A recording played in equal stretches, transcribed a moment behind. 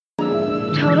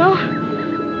Toto.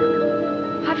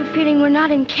 I have a feeling we're not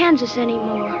in Kansas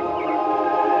anymore.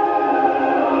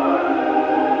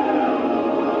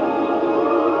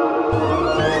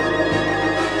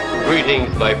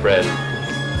 Greetings, my friend.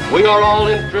 We are all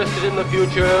interested in the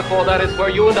future, for that is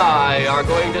where you and I are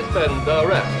going to spend the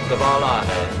rest of our lives.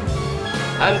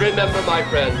 And remember, my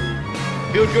friend,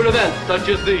 future events such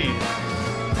as these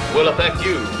will affect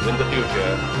you in the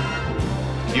future.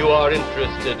 You are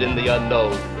interested in the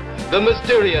unknown, the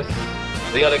mysterious,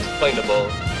 the unexplainable.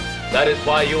 That is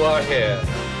why you are here.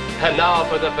 And now,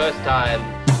 for the first time,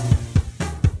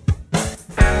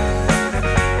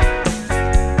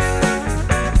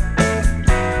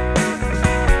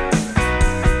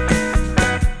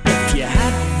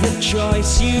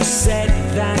 choice, you said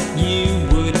that you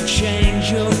would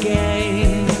change your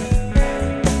game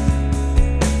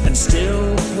and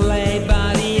still play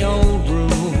by the old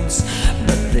rules,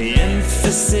 but the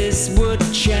emphasis would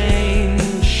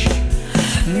change.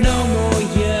 No more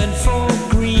yearn for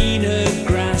greener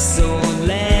grass or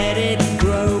let it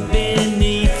grow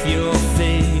beneath your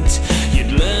feet.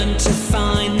 You'd learn to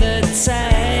find the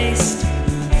taste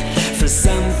for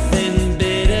something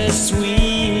bittersweet.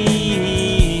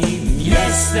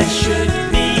 There should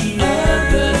be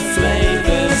other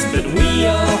flavors, but we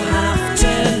all have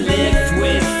to live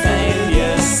with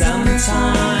failure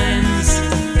sometimes.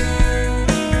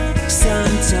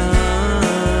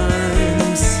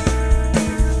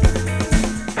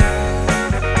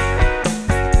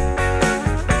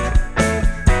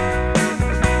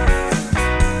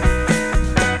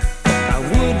 I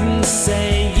wouldn't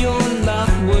say your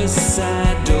luck was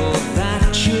sad or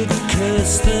that you'd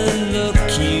curse the look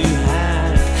you had.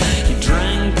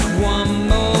 One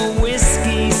more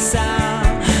whiskey sour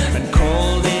and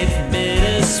called it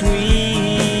bittersweet.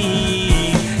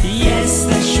 Yes,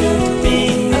 there should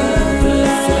be other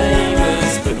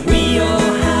flavors, but we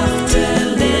all have to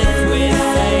live with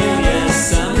failure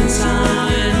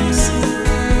sometimes.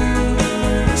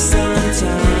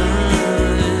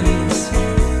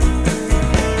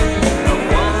 And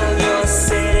while you're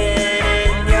sitting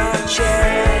in your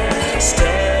chair,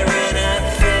 staring at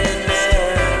thin air,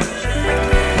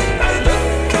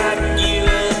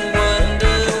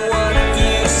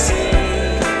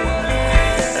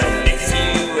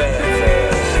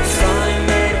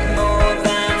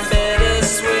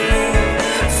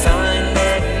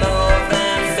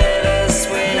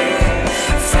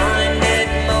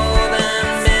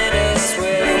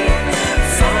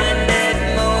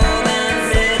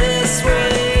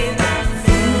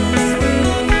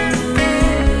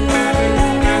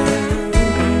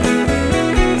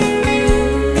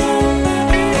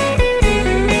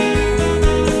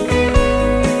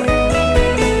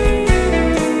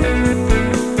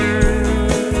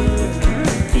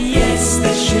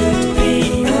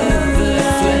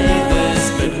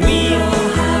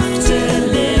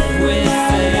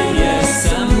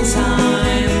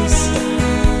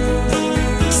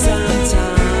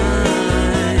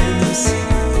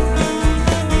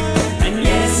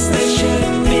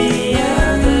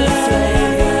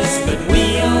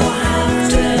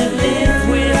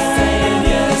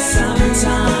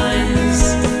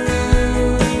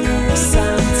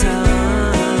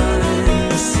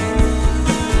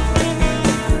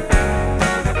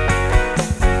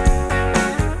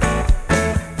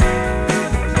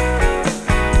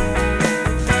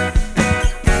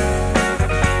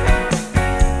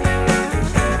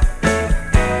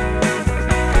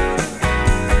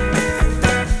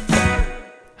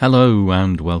 Hello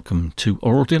and welcome to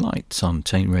Aural Delights on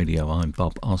Tain Radio. I'm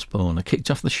Bob Osborne. I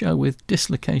kicked off the show with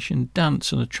Dislocation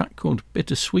Dance and a track called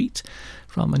Bittersweet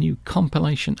from a new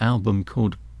compilation album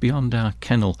called Beyond Our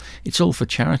Kennel. It's all for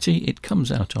charity. It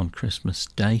comes out on Christmas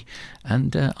Day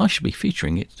and I shall be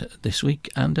featuring it this week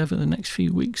and over the next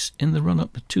few weeks in the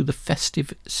run-up to the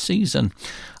festive season.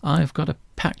 I've got a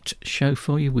packed show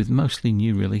for you with mostly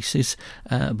new releases,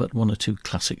 but one or two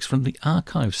classics from the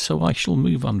archives, so I shall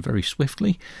move on very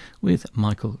swiftly with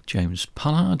Michael James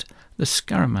Pollard, the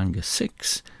Scaramanga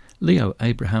 6, Leo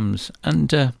Abrahams and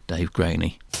Dave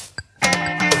Graney.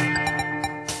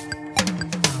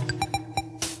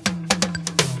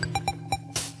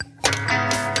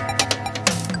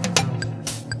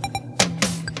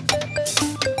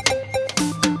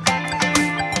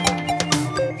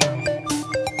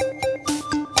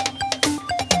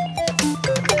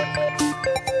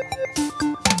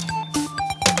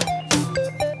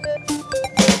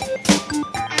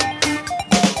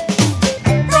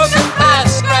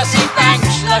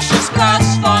 Luscious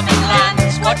grass, farming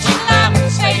lands, watching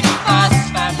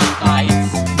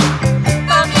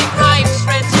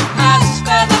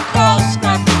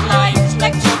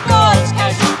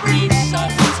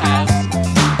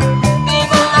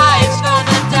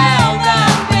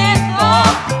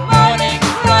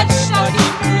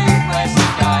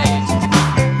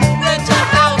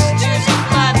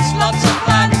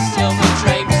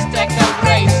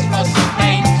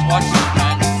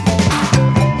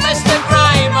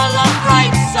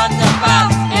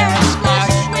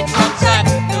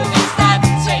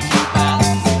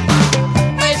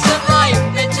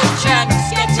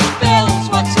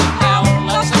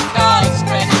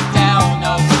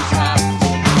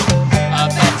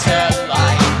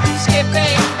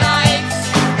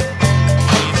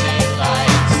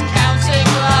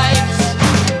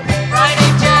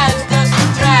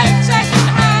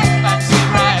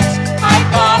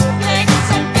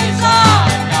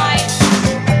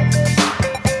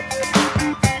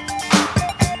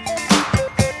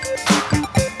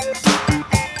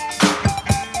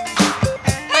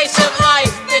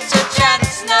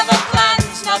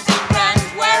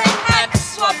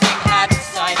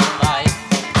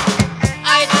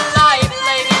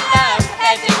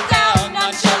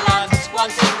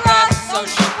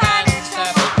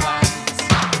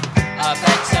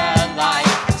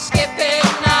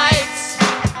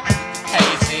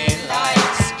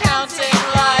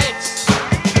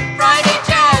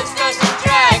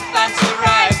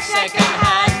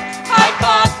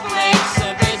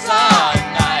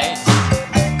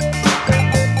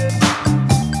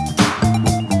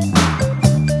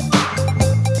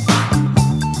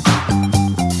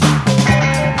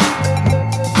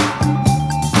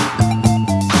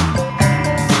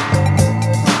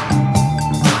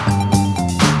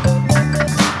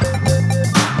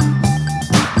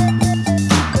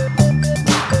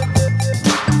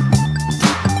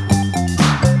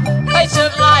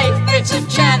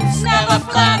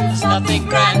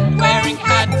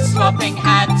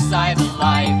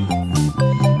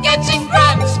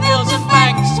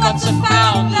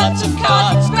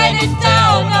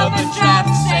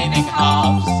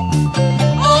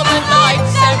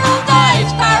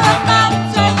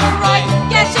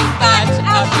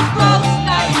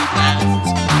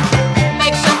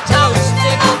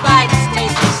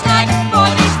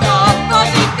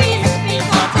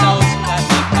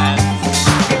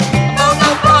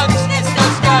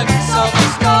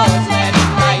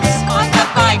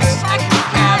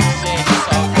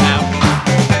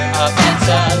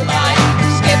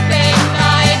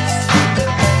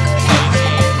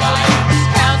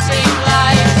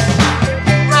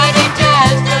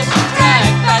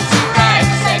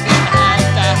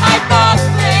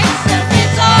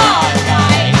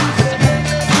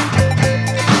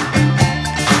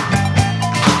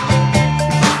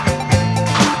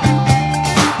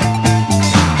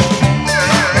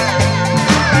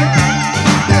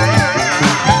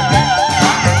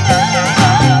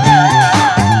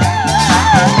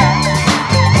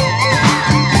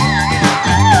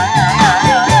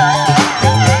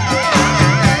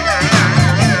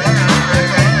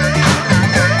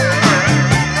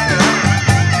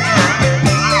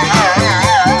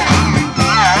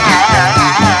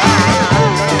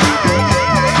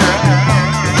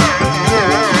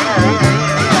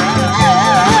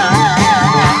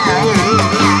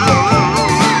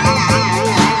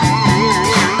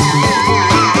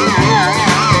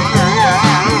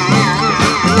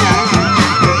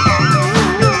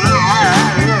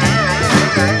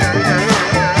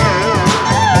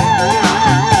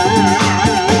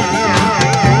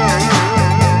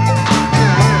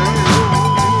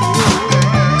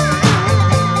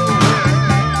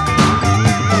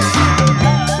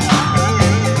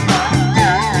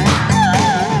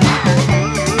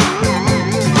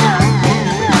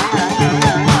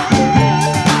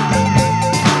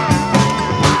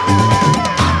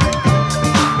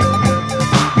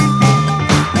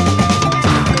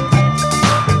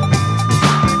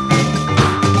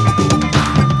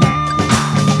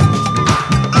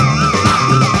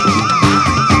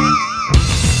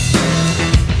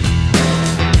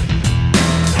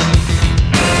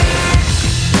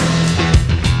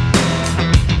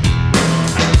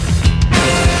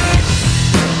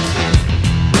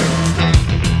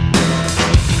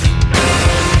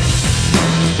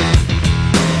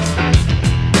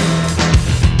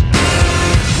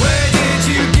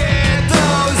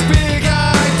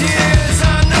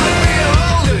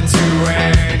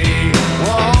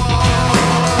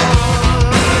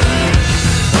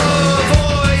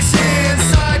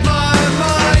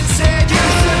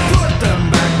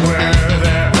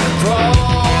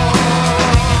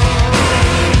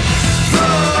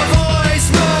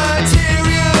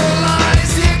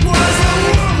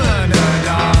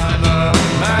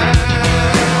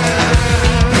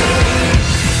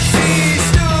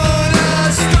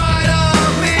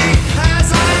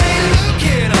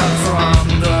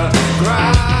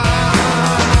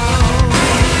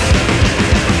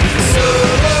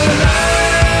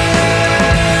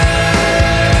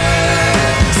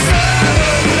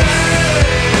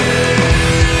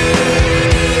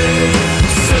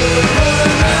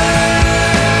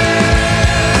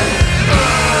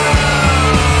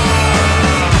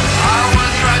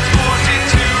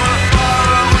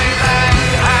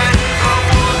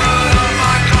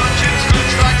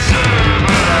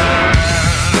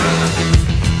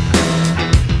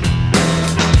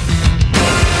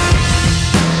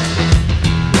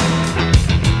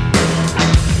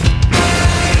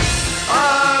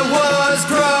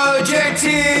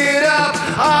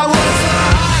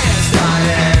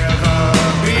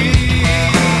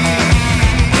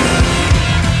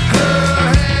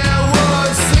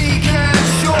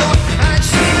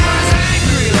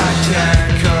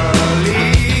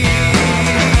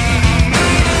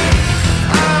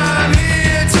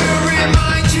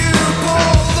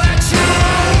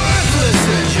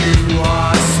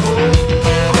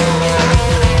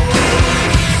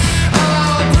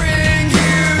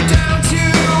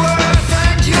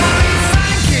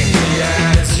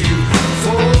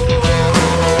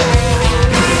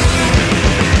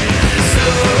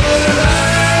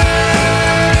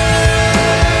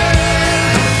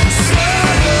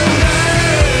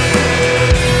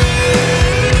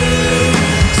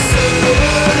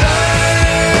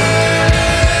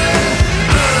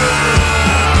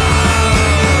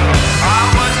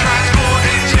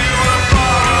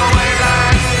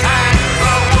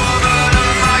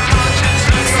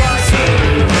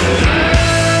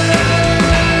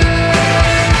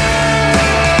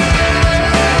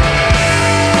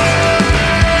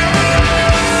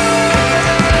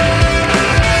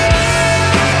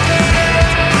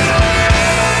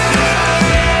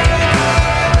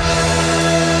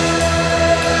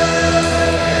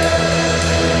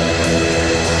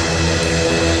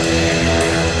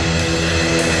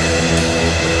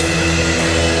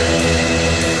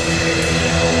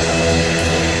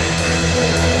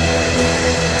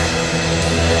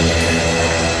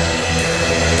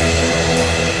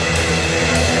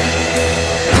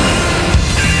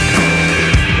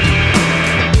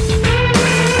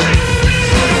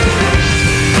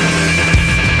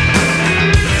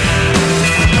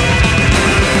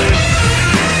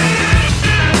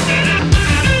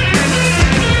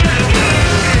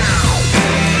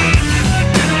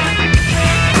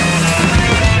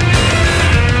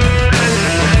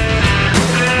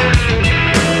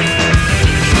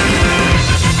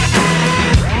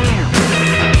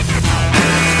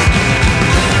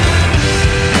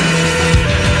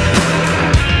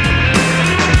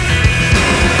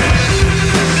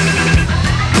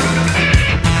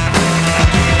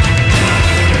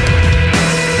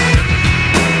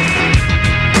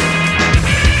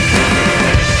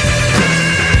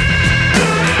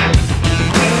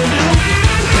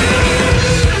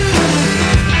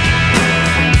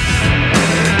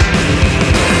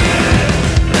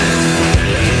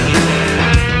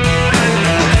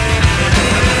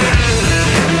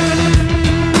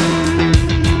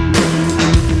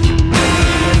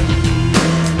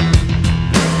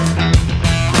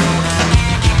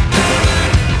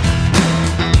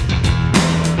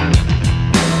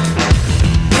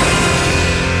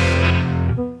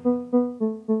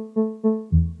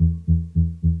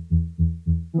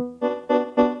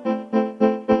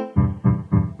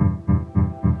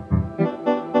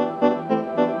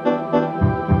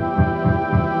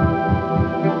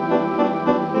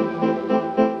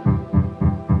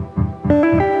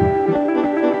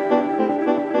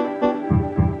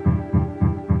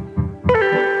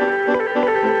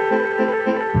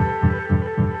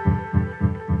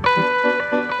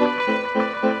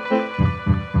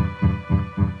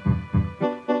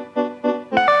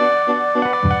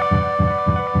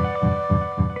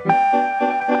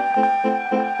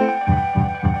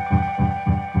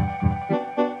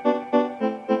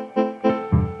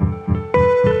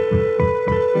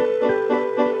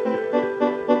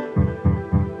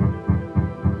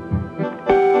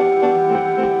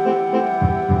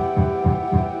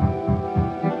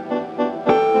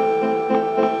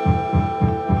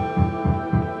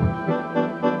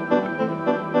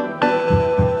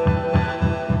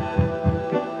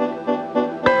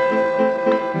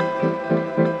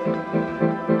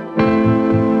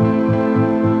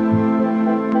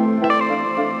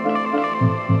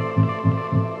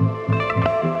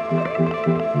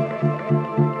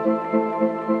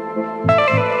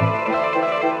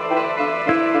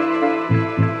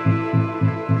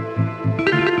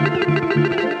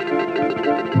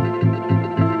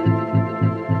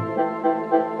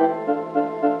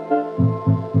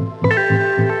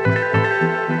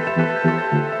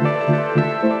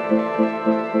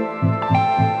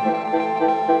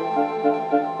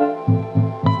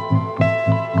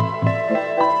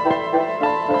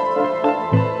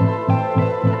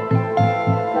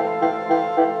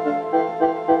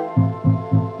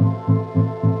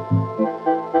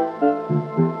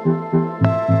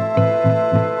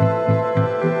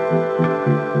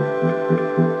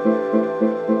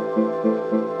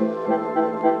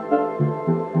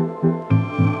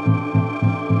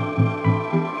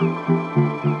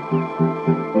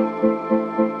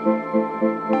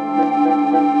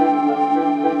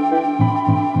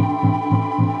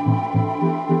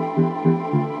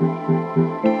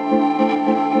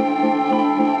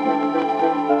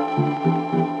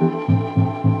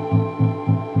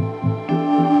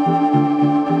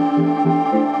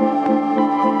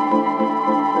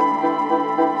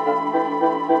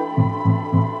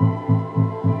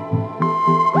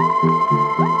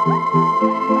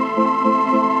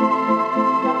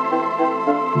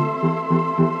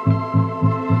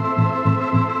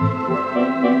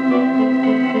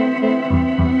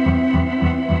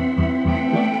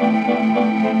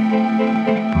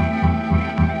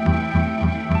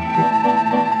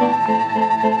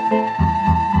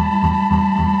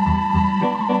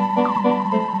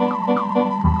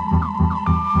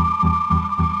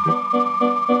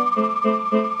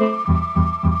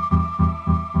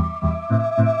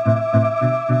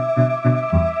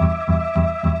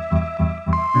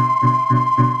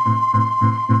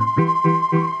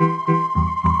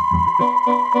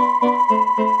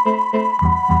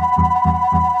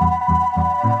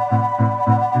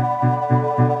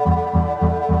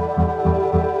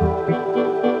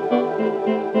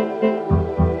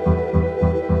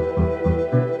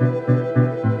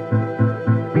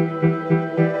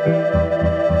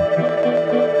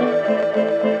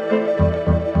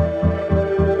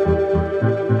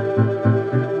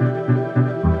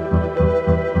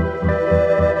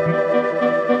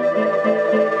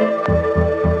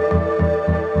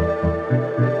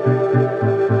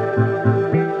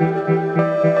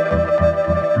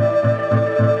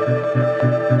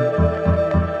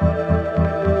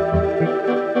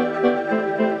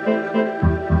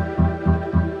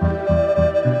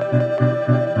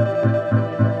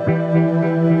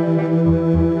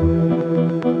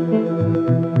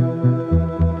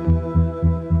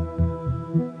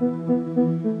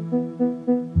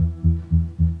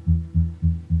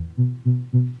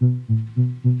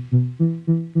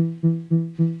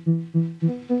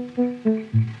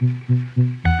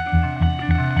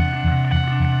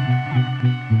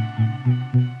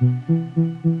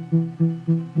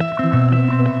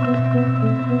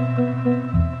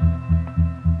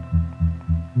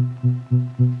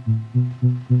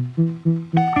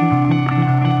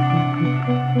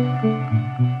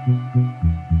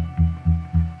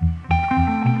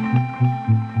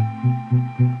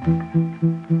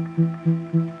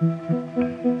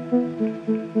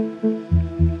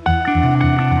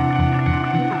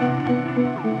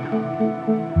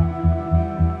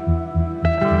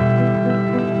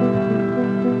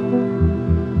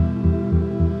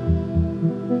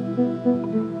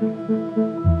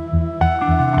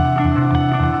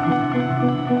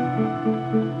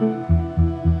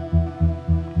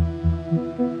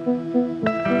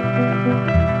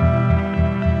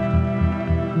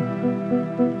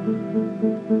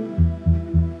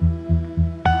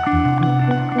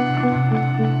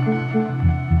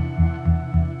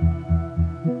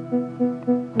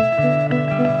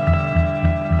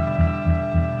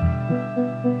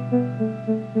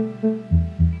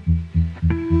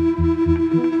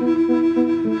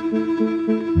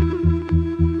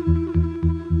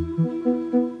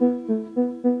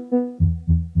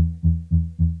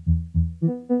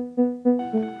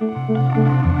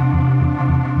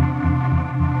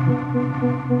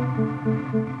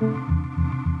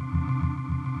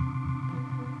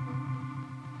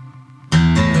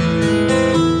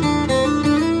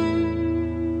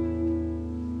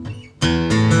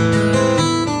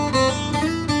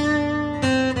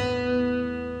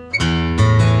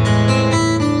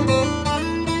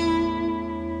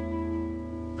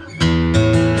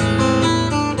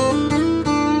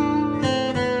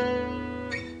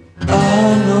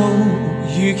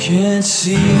Can't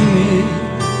see me.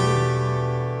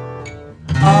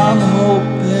 I'm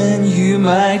hoping you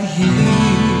might hear.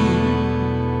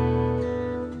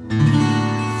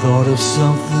 Thought of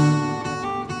something,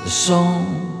 a song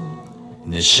in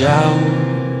the shower.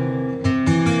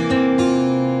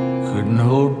 Couldn't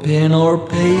hold pen or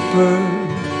paper.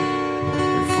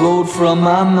 It flowed from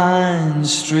my mind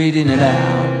straight in and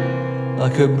out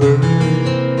like a bird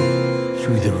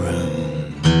through the room.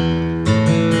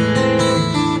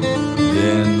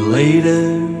 Later,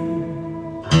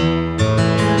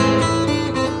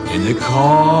 in the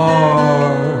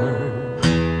car.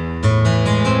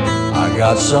 I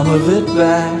got some of it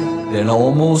back, then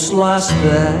almost lost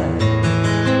that.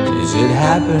 Is it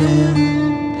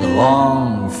happening? The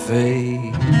long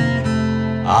fade.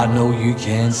 I know you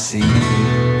can't see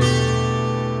it.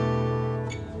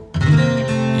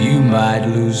 You might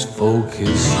lose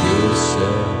focus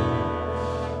yourself.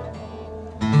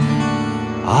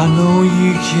 I know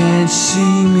you can't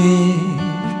see me.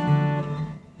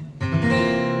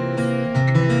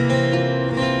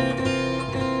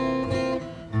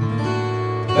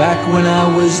 Back when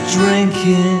I was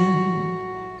drinking,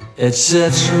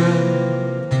 etc.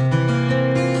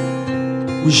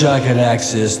 Wish I could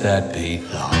access that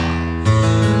pathos.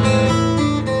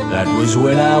 That was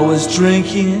when I was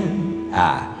drinking.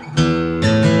 I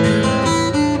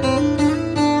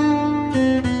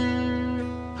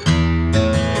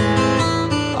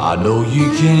know you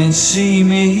can't see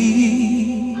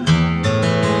me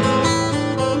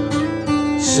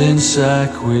since I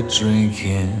quit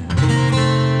drinking.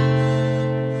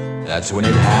 That's when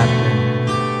it happened,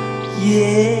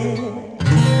 yeah.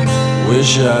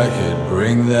 Wish I could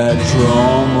bring that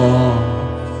drama,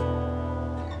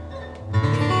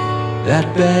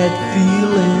 that bad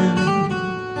feeling,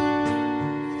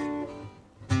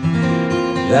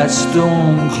 that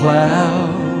storm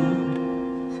cloud,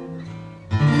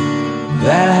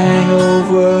 that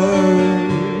hangover.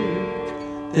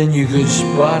 Then you could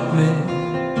spot me,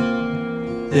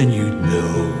 then you'd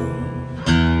know.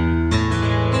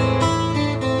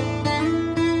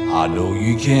 I know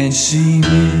you can't see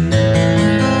me.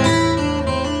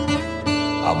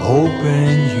 I'm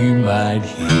hoping you might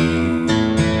hear.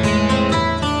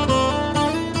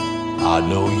 I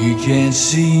know you can't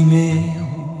see me.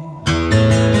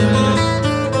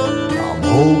 I'm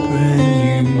hoping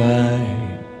you might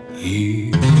hear.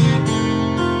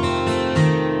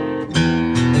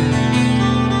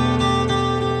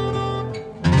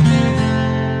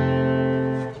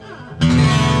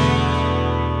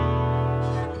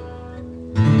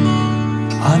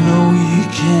 I know you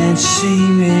can't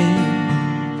see me.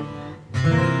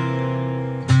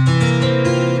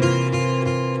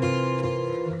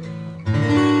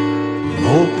 I'm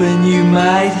hoping you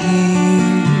might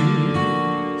hear.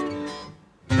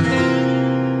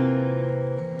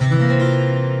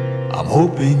 I'm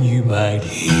hoping you might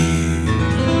hear.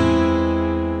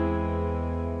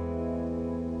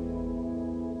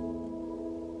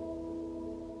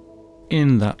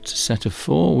 In that set of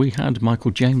four, we had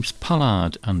Michael James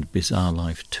Pollard and Bizarre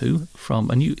Life 2 from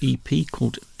a new EP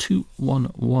called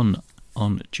 211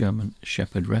 on German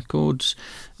Shepherd Records.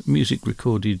 Music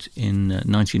recorded in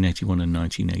 1981 and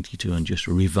 1982 and just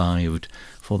revived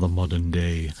for the modern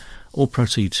day. All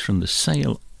proceeds from the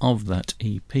sale of that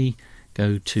EP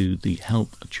go to the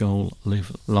Help Joel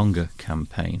Live Longer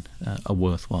campaign, a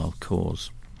worthwhile cause.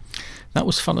 That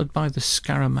was followed by the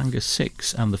Scaramanga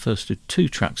 6 and the first of two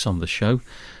tracks on the show,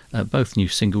 both new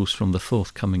singles from the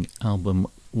forthcoming album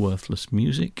Worthless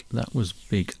Music. That was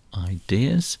Big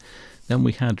Ideas. Then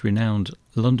we had renowned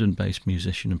London-based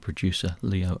musician and producer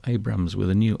Leo Abrams with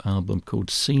a new album called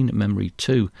Scene Memory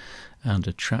 2 and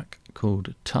a track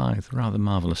called Tithe, rather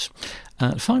marvellous.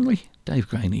 Finally, Dave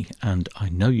Graney and I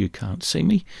Know You Can't See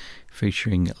Me,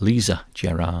 featuring Lisa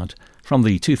Gerrard from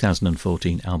the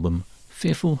 2014 album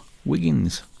Fearful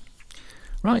Wiggins.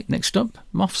 Right, next up,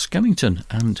 Moff Skellington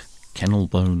and Kennel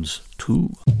Bones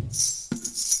 2.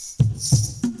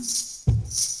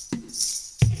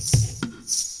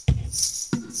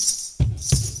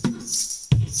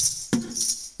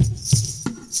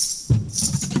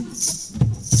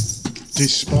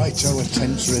 Despite our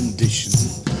tense rendition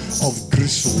of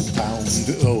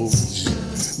gristle-bound odes,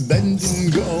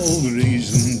 bending all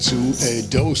reason to a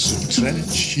dose of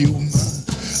trench humour,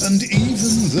 and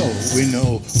even though we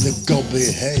know the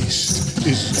gobby haste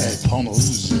is upon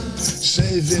us,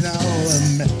 saving our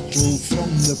metal from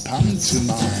the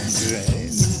pantomime grain,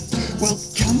 well,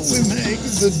 can we make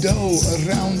the dough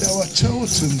around our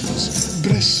totems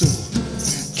bristle?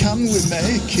 Can we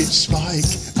make it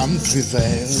spike and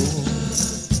prevail?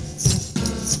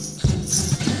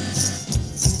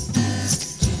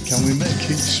 Can we make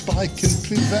it spike and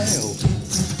prevail?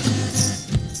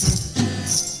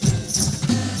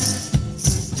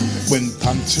 When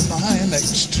pantomime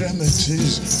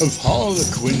extremities of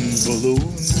harlequin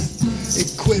balloon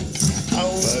equip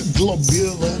our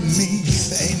globular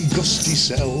methane gusty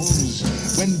cells,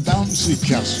 when bouncy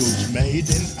castles made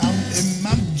in an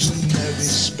imaginary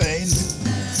Spain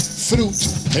fruit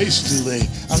hastily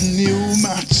and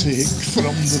pneumatic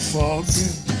from the fog,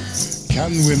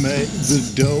 can we make the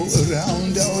dough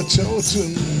around our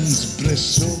totems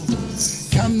bristle?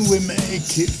 Can we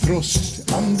make it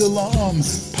thrust and alarm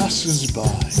passers-by?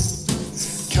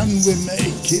 Can we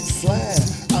make it flare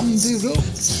and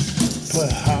erupt?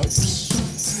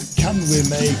 Perhaps. Can we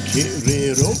make it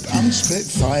rear up and spit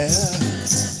fire?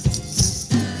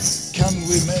 Can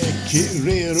we make it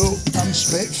rear up and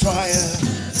spit fire?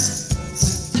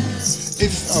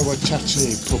 If our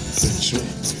tatty puppetry,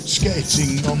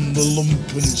 skating on the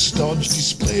lumpen stodge,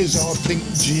 displays our pink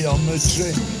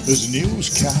geometry as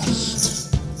newscast.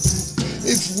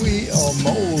 If we are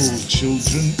mole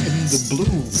children in the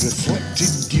blue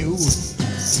reflected dew,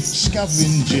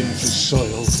 scavenging for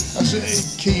soil as a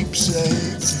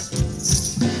keepsake,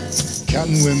 can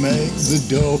we make the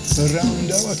dope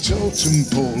around our totem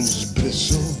poles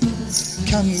bristle?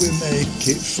 Can we make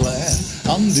it flare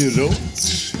and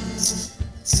erupt?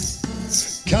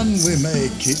 Can we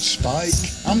make it spike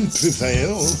and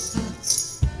prevail?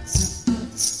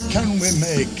 Can we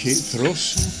make it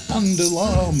thrust and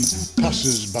alarm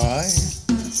passers-by?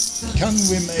 Can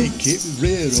we make it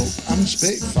rear up and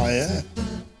spit fire?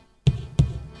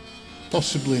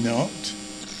 Possibly not.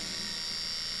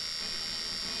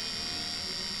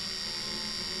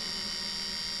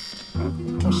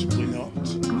 Possibly not.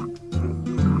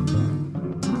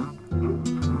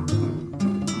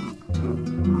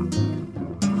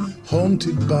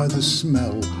 Haunted by the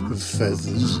smell of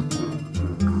feathers,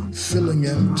 filling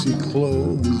empty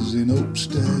clothes in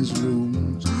upstairs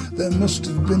rooms. There must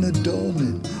have been a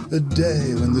dawning, a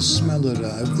day when the smell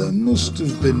arrived. There must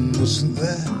have been, mustn't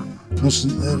there?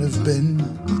 Mustn't there have been?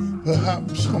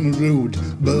 Perhaps on a rude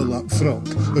burlap frock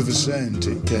of a saint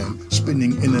it came,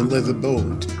 spinning in a leather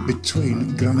boat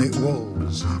between granite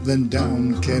walls. Then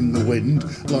down came the wind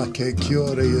like a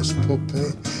curious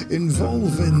puppy,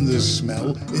 involving the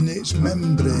smell in its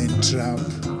membrane trap.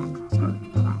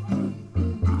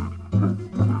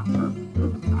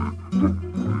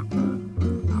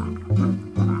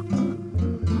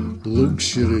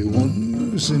 Luxury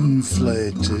once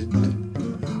inflated,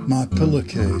 my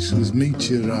pillowcase was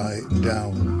meteorite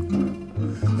down,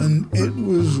 and it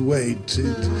was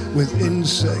weighted with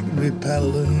insect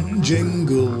repellent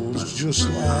jingles just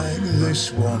like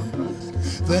this one.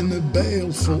 Then a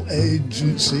baleful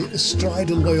agency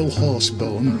astride a loyal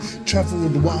horsebone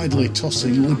travelled widely,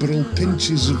 tossing liberal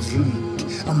pinches of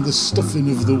reek, and the stuffing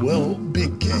of the well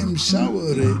became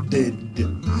sour, it did,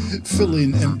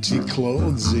 filling empty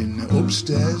clothes in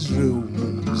upstairs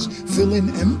rooms, filling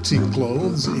empty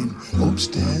clothes in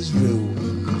upstairs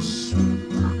rooms.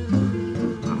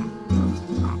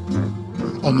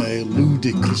 On a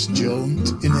ludicrous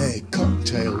jaunt in a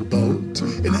cocktail boat,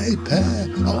 in a pair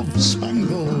of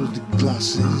spangled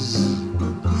glasses,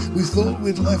 we thought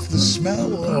we'd left the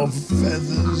smell of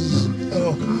feathers,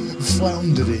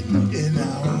 floundering in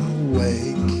our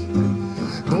wake.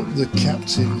 But the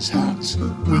captain's hat,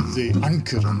 with the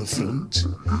anchor on the front,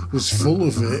 was full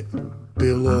of it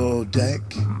below deck,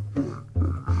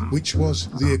 which was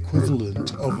the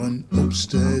equivalent of an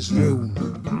upstairs room.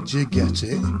 Do you get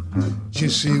it? Do you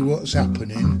see what's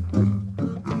happening?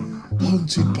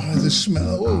 Haunted by the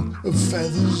smell of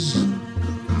feathers,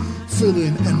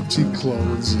 filling empty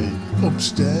clothes in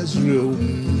upstairs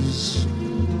rooms.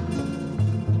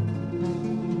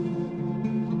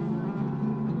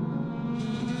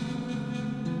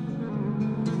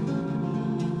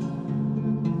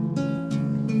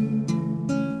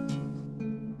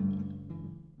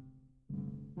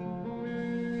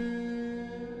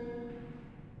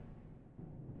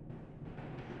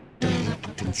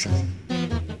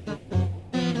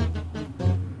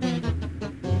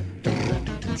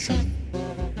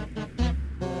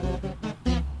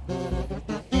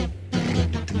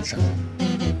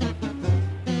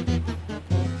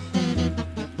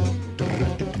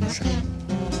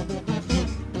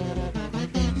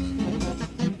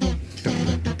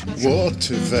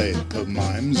 Water vapour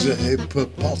mimes a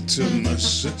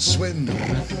hippopotamus at swim,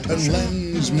 and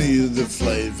lends me the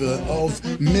flavour of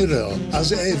mirror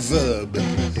as a verb.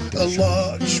 A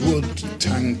large wood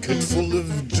tankard full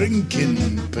of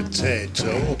drinking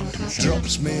potato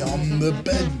drops me on the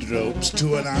bed ropes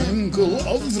to an angle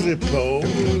of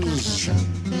repose.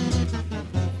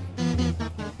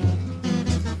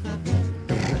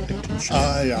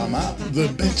 I am at the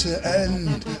bitter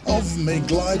end of my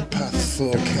glide path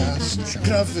forecast.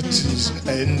 Gravity's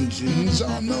engines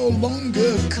are no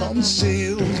longer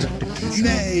concealed.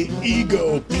 Nay,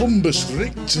 ego plumbus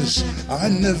rictus, I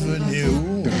never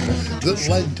knew that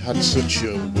lead had such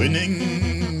a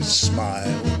winning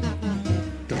smile.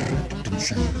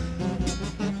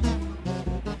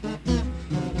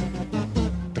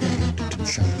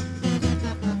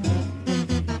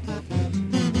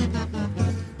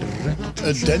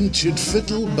 A dented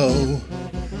fiddle bow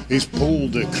is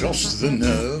pulled across the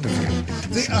nerve.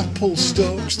 The apple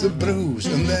stokes the bruise,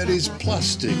 and there is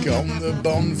plastic on the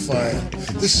bonfire.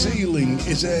 The ceiling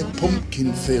is a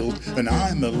pumpkin field, and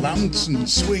I'm a lantern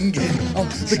swinging on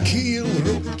the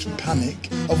keel-rooked panic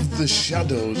of the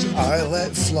shadows I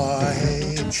let fly.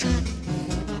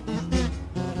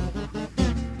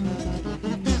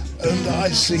 And I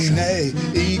sing nay,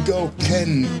 ego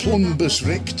ken, plumbus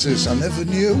rictus, I never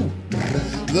knew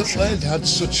that lead had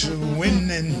such a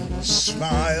winning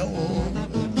smile.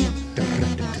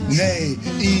 Nay,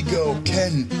 ego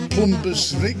ken,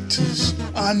 plumbus rictus,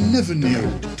 I never knew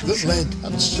that lead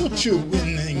had such a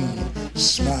winning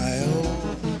smile.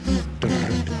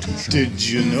 Did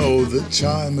you know that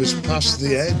time has passed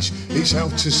the edge? It's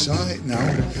out of sight now,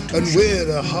 and we're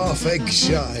a half egg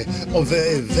shy of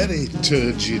a very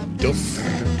turgid duff.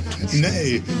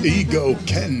 Nay, ego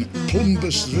ken,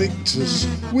 plumbus rictus,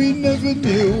 we never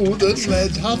knew that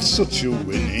lead had such a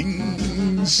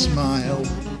winning smile.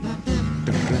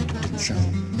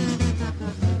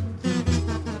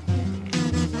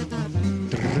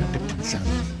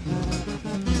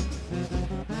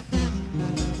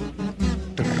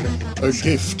 A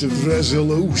gift of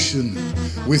resolution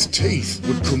with teeth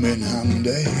would come in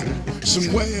handy.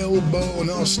 Some whalebone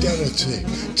austerity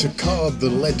to card the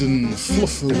leaden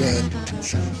fluff away.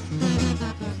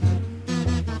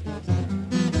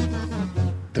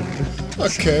 I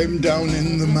came down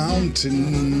in the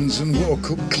mountains and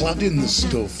woke up clad in the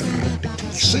stuff.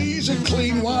 Seize a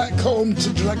clean white comb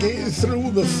to drag it through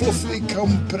the fluffy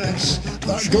compress.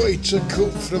 That goiter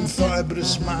cut from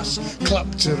fibrous mass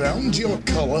clapped around your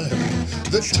collar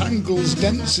that tangles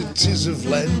densities of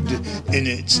lead in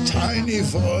its tiny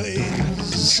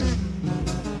voice.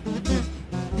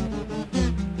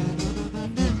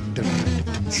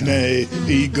 Nay,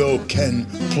 ego ken,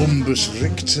 plumbus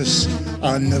rictus,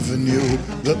 I never knew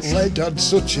that lead had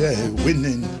such a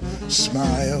winning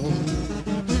smile.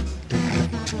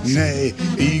 Nay,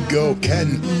 ego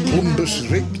ken, plumbus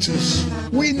rictus,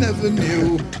 we never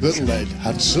knew that lead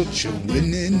had such a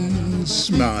winning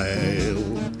smile.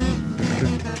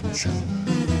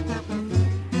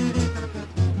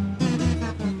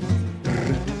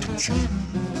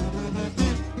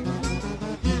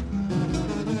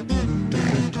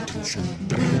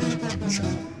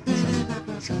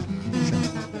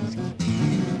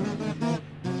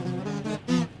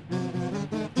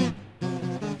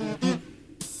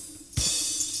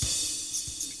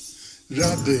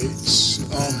 Rabbits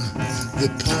on the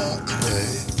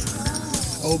parkway,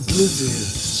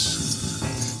 oblivious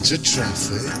to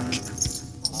traffic,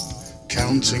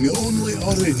 counting only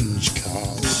orange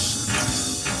cars,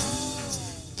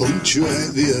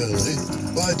 punctuate the early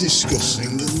by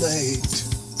discussing the late.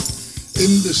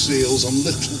 Imbeciles on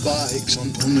little bikes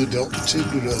on unadopted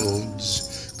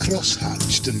roads,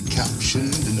 cross-hatched and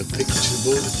captioned in a picture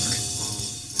book,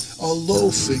 are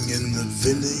loafing in the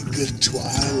vinegar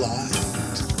twilight.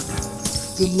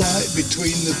 The light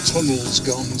between the tunnels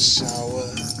gone sour.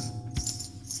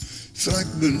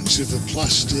 Fragments of a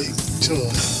plastic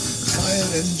toy, fire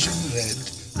engine red,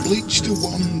 bleached to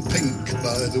one pink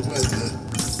by the weather,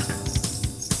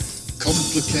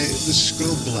 complicate the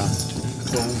scrubland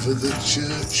over the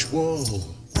church wall.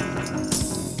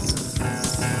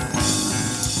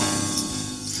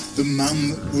 The man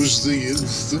that was the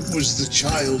youth, that was the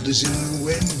child, is in the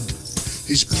wind.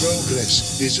 His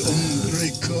progress is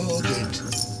unrecorded.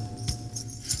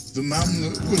 The man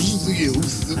that was the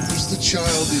youth, that was the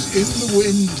child, is in the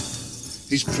wind.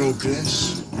 His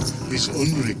progress is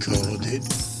unrecorded.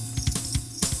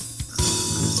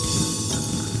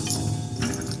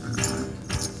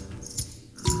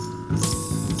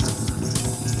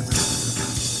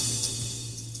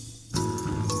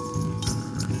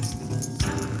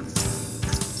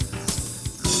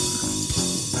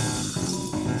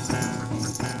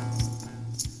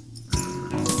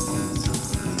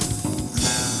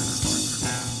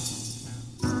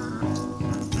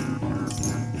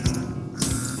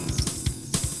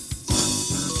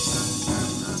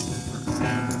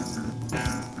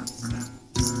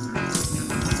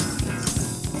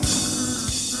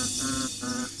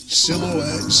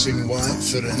 Silhouettes in white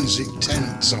forensic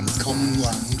tents on common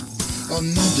land are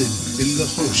nodding in the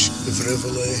hush of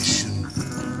revelation,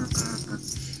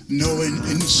 knowing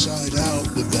inside out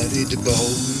the buried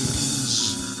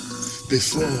bones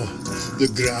before the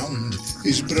ground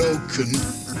is broken.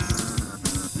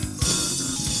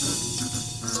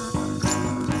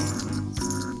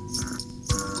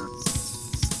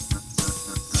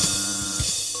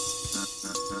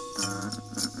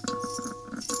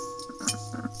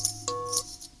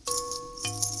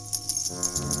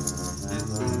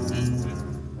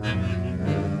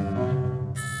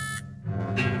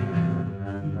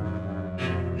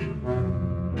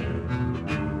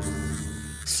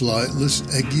 flightless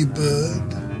eggy bird,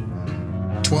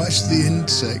 twice the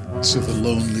insects of a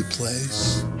lonely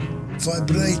place,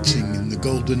 vibrating in the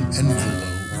golden envelope.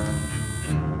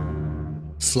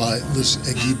 Flightless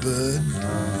eggy bird,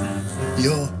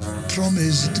 your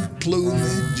promised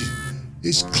plumage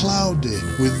is cloudy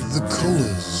with the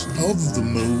colours of the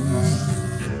moon.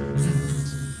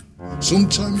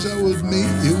 Sometimes I would meet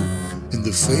you in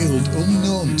the field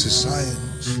unknown to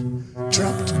science,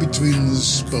 trapped between the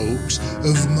spokes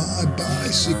of my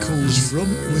bicycle's front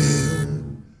wheel.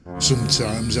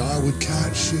 Sometimes I would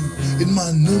catch you in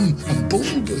my numb and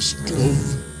bulbous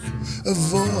glove, a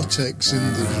vortex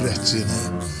in the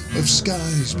retina of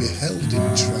skies beheld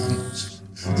in trance.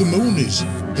 The moonies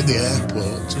at the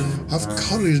airport have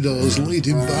corridors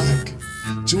leading back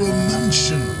to a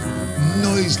mansion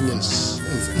noiseless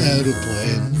of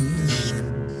aeroplanes.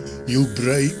 You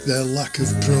break their lack of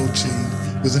protein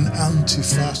with an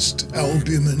anti-fast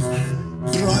albumin,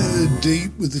 briar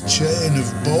deep with a chain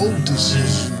of bold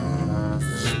decisions.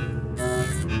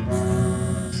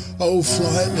 Oh,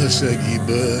 flightless eggy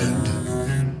bird,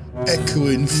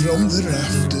 echoing from the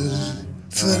rafters,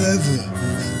 forever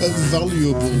a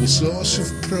valuable source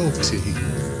of protein.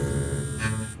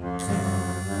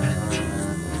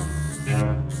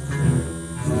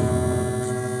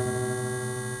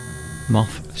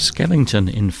 Moff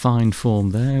Skellington in fine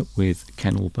form there with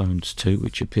Kennel Bones 2,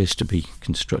 which appears to be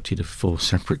constructed of 4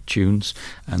 separate tunes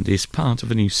and is part of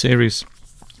a new series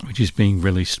which is being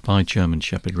released by German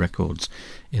Shepherd Records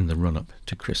in the run-up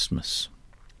to Christmas.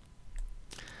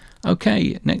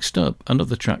 Okay, next up,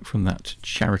 another track from that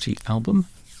charity album,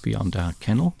 Beyond Our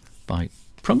Kennel, by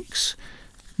Prunks.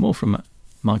 More from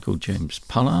Michael James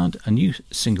Pollard, a new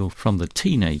single from the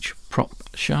Teenage Prop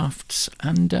Shafts,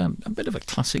 and a bit of a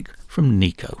classic from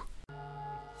Nico.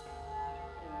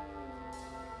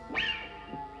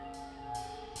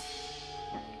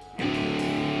 Hey!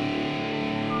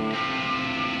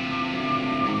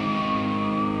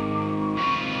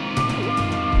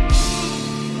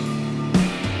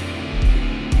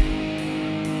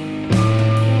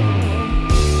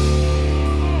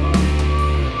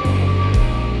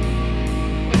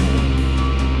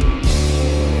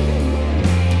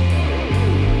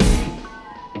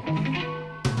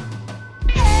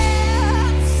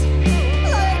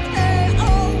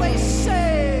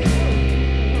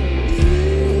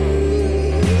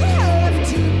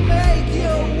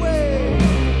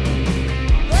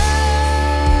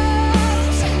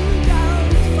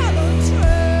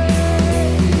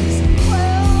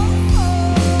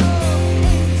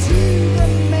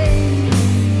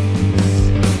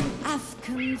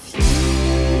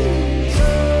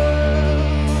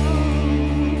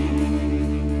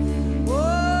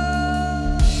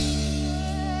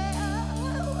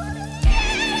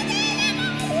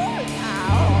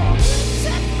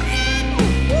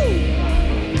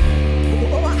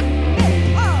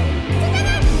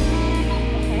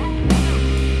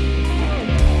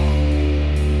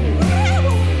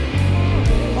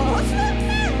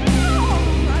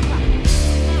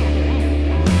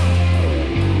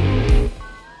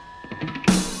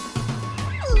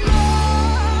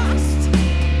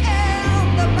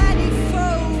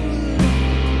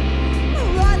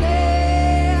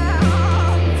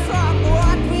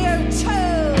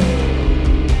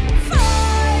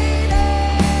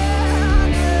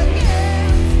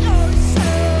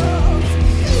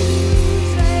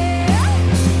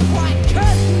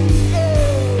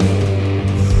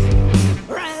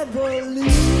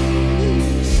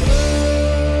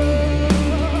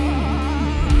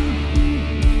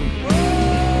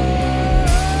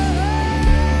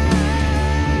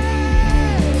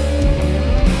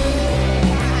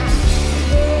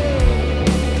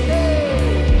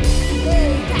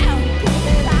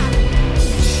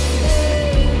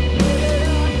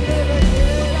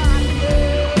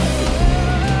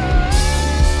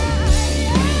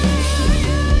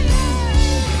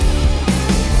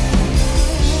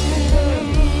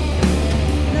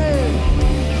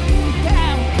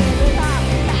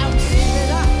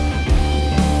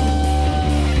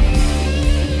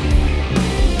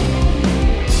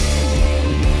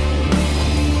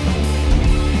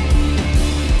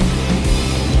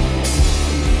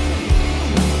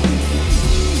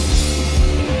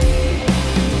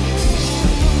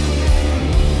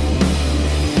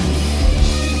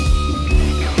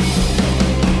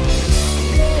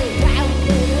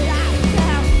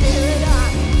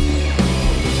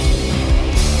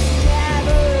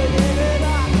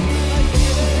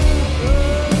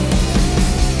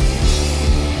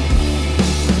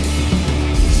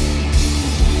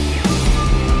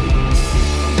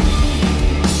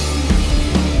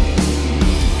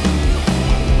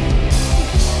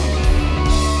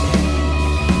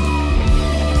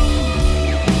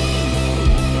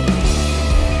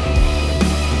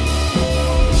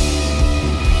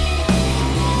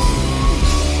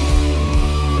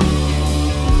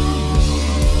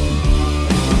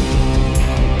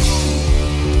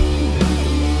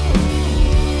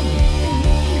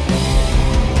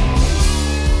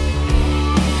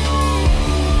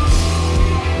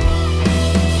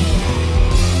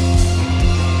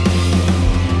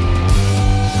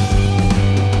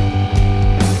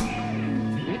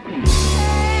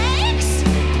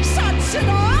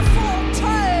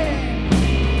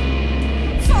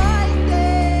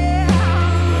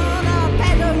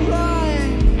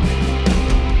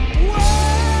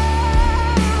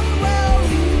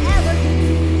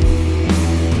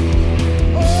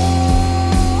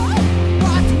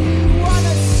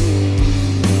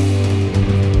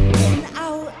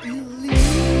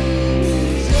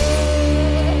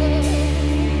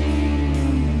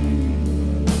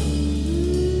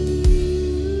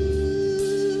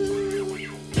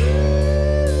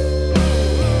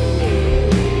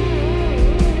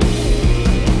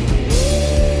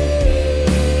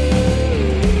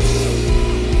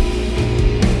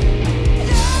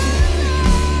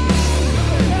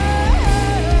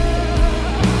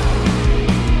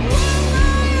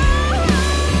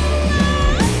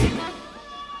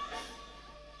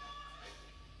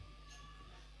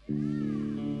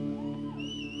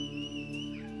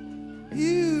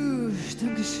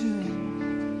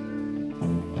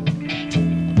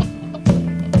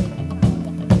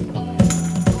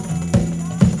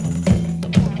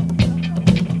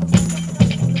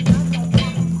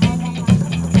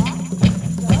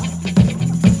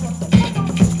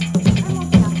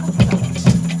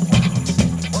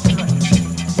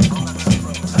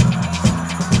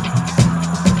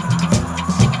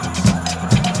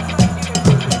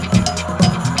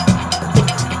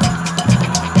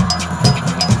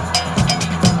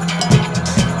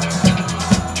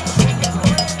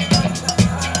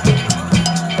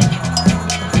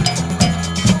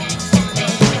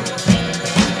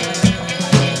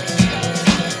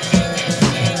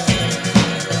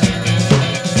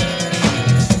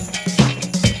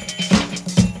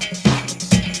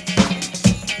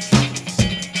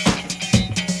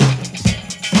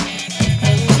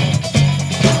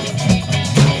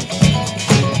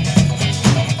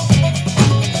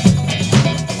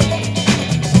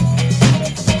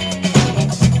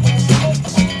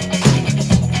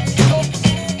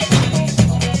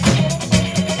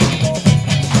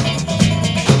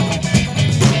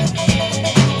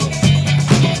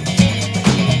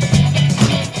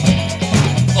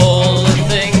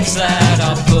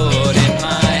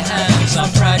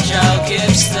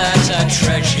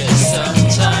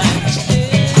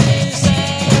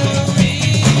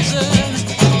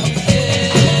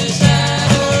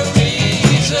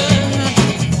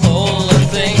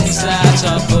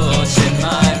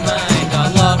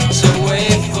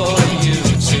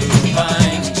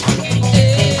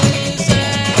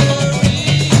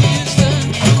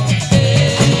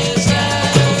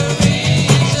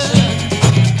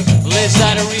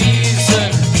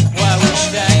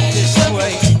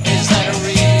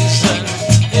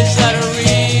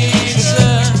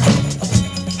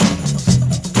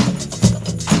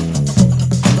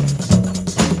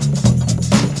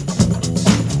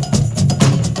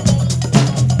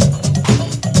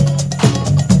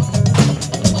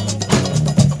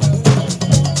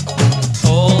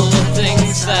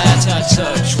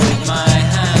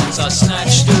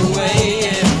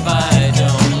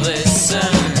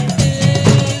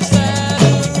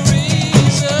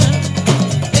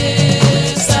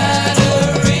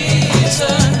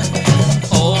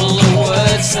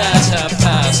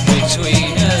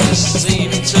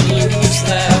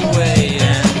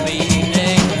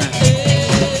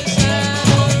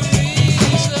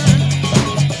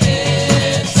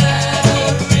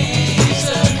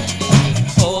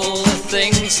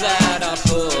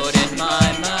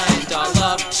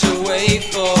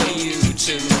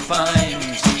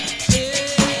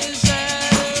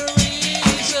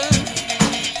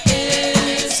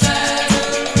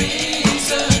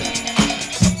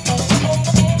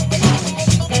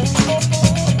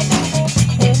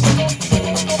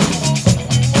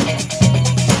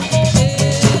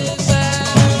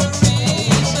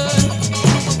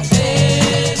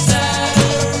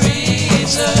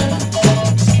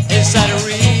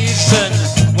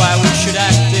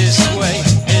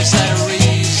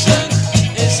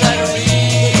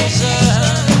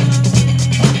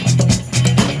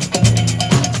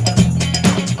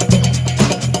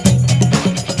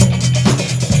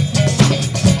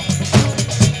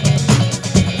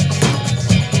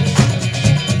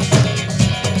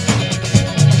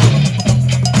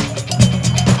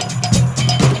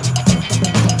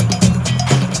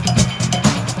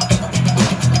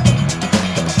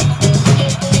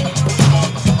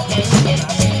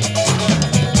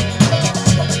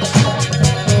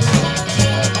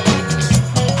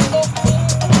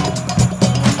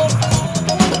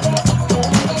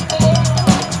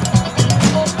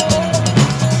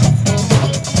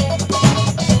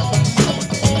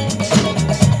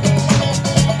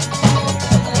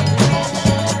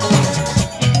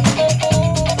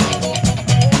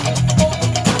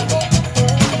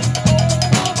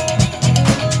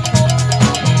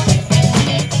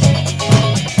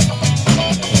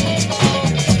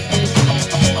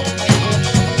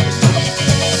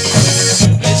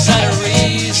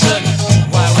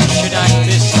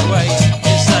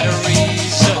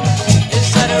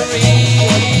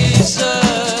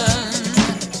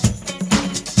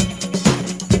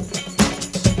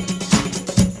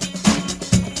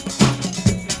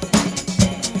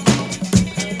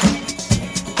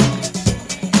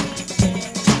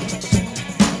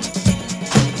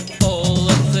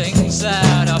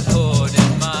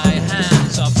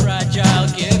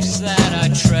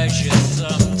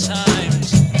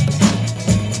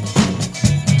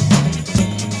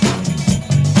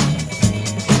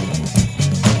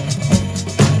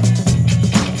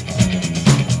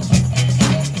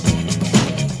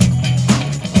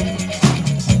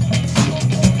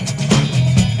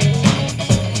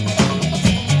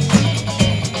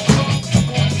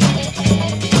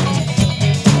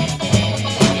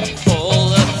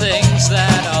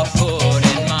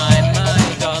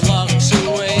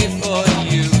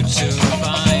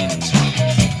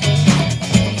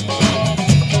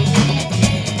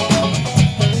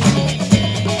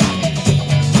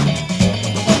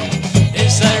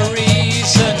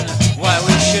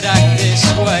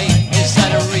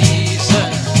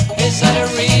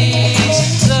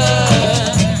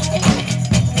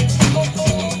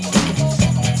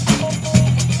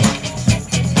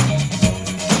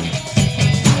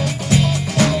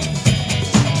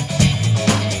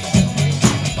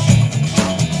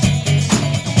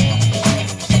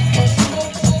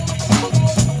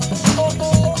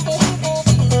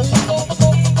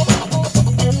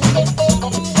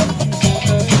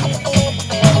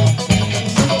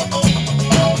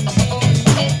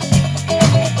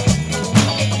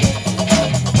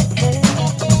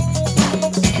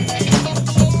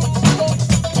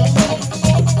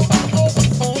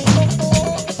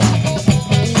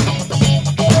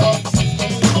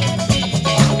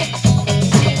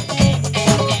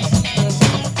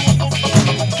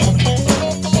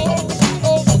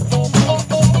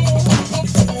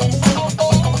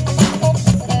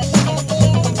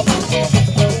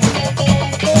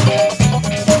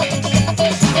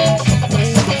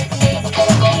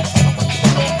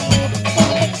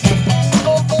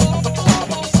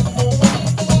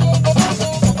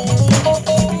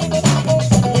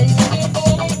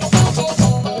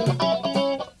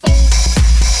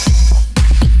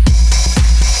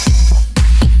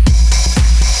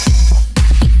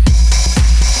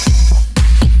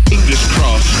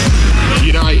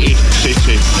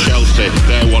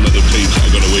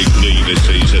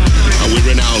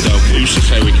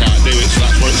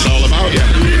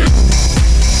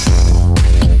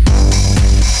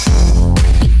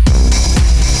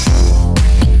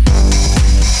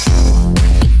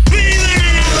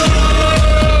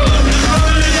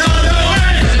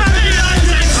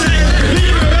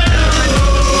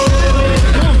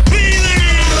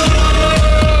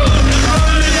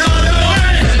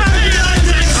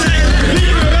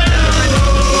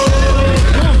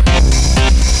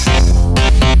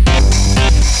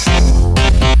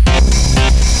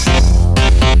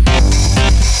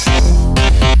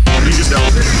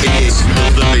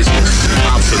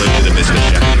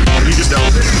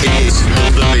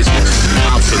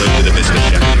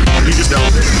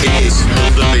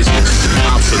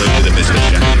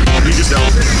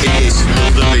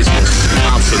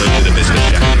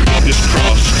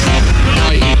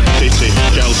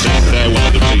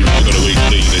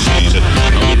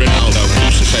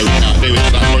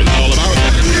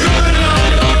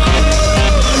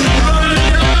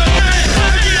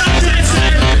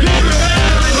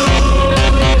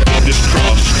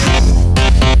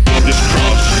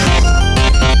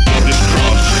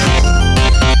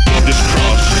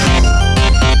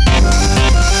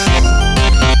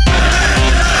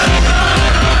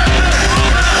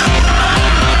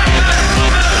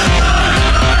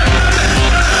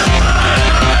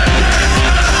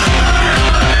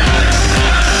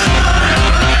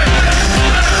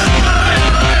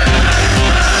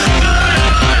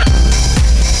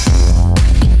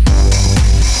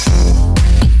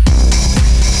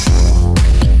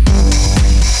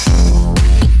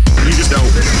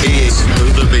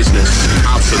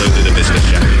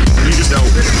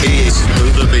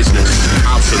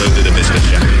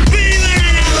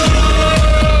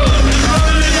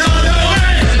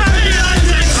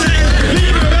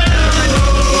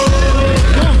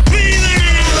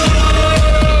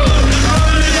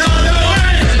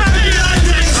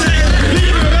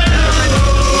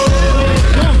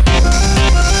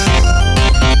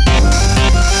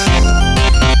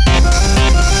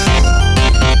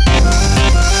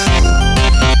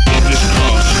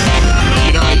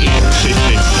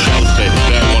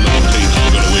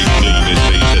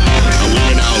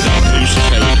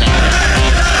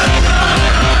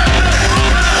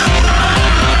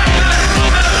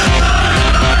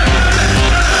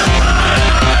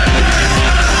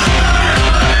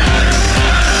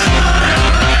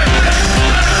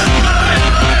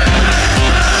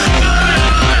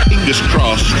 fingers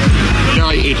crossed.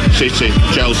 United, City,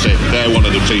 Chelsea, they're one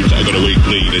of the teams that are going to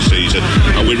lead this season.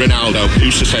 And with Ronaldo,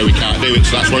 who's to say we can't do it?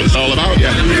 So that's what it's all about,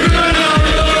 yeah.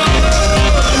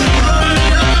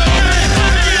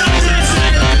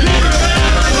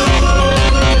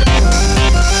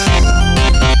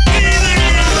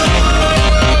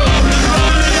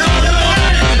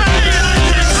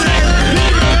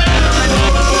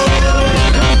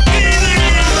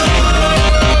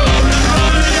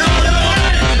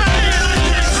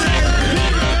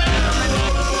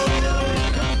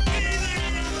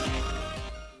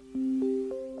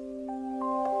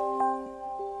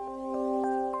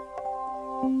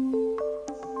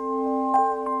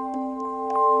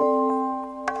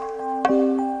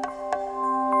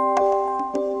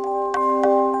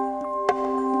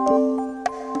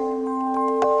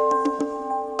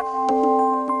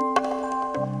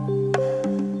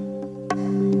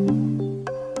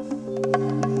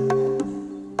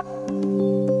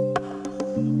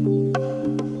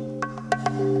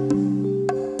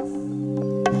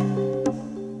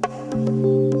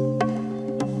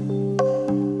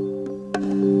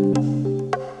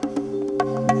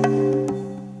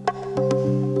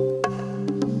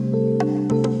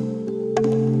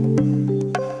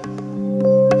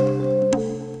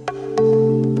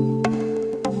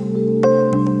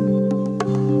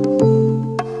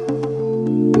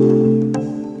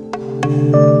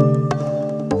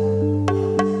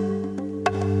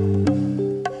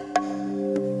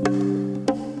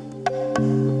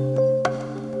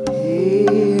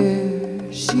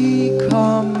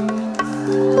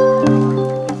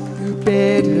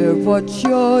 watch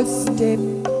your step.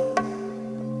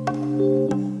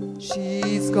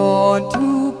 She's gone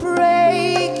to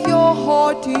break your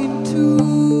heart in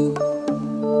two.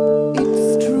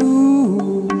 It's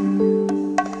true.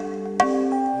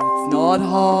 It's not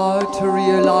hard to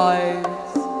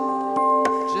realize.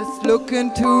 Just look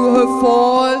into her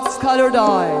false-colored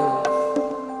eyes.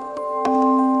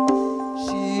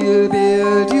 She'll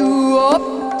build you up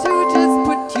to just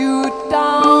put you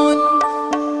down.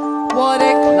 What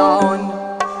a clown,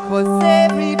 'cause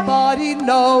everybody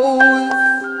knows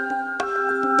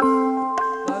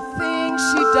the things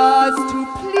she does to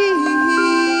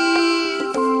please.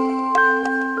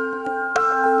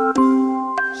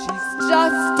 She's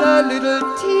just a little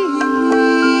tease.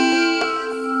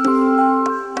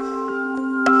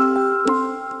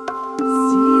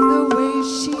 See the way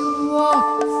she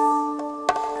walks,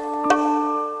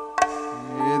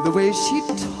 the way she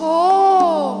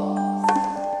talks.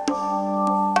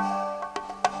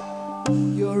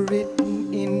 You're written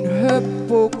in her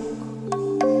book.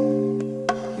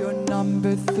 You're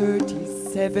number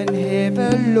 37, have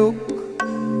a look.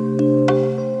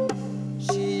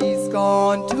 She's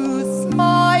gone to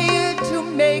smile to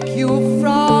make you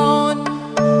frown.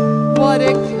 What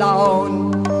a clown.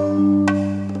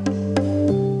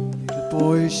 Little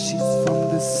boy, she's from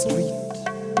the street.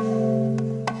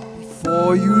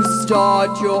 Before you start,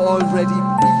 you're already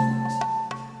beat.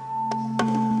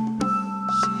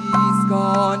 She's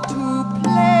gone to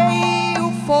play you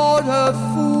for a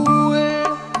fool.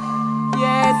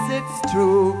 Yes, it's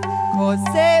true, 'cause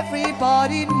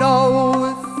everybody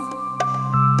knows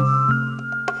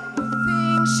the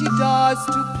things she does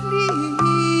to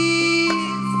please.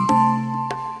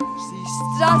 She's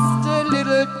just a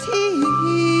little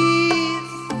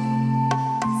tease.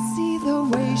 See the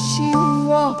way she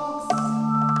walks,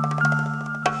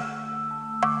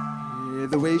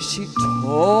 the way she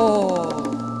talks.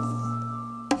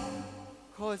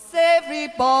 'Cause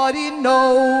everybody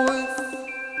knows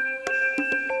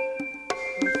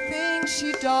the things she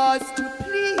does to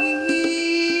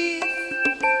please.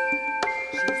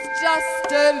 She's just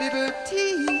a little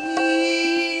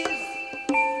tease.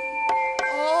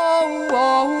 Oh,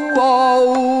 oh,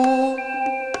 oh.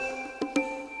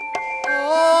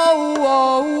 Oh,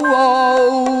 oh,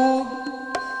 oh.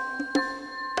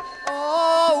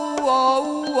 Oh, oh,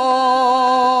 oh.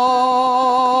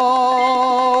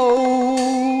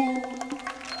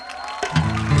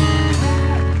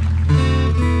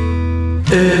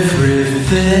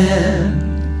 Everything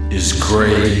is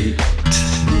great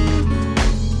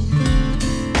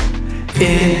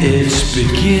in its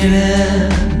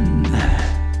beginning.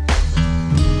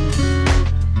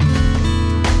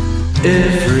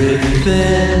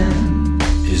 Everything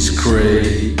is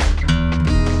great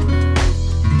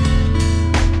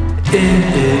in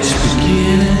its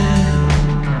beginning.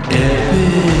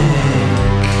 Epic.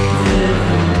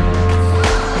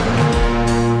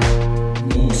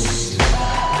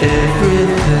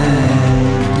 Everything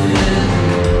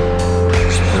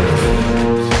is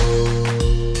perfect.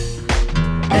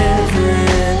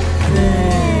 Everything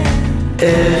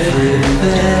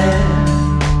Everything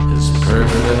is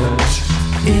perfect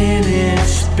in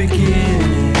its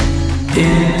beginning.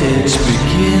 In its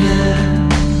beginning,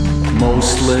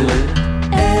 mostly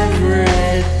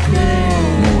everything.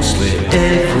 Mostly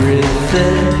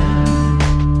everything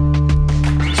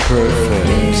is perfect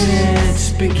in its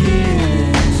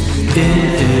beginning. In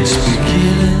its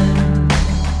beginning,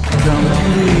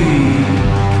 complete.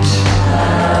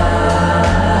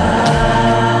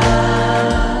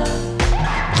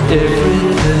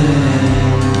 Everything,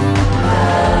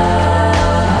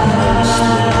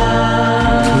 mostly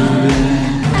including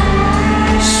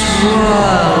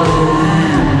swallowing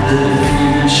the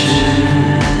future,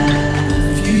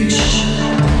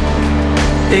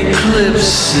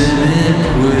 eclipsing it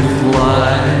with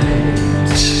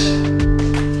light.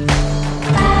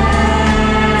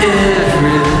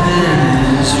 Everything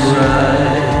is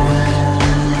right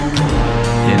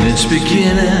in its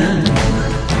beginning.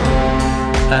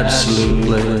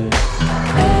 Absolutely,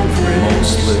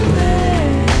 mostly,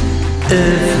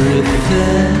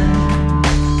 everything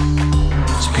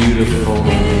is beautiful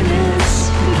in its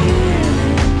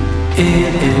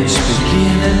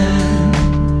beginning.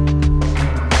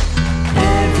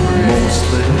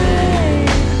 Mostly,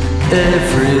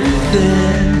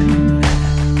 everything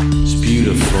is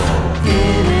beautiful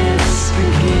in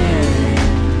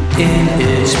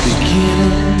its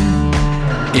beginning.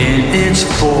 In its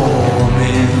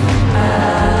forming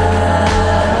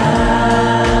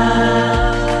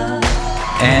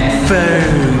and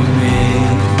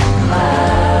firming,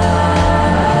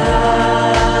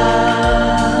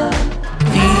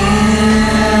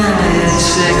 in its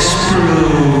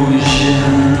explosion,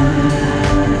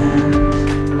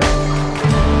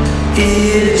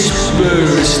 its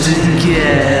bursting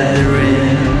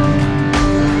gathering.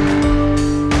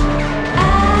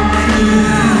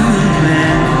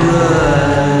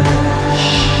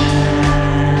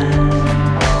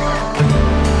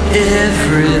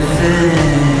 Everything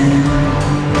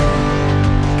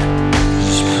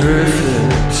is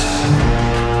perfect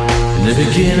in the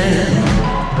beginning.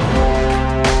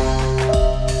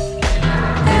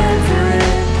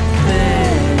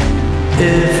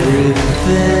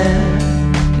 Everything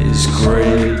is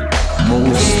great,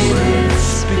 mostly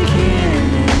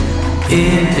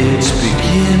in its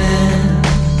beginning.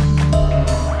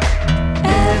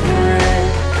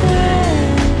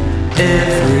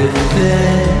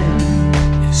 Everything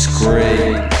is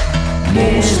great,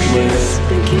 mostly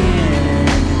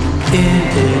in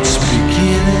its beginning.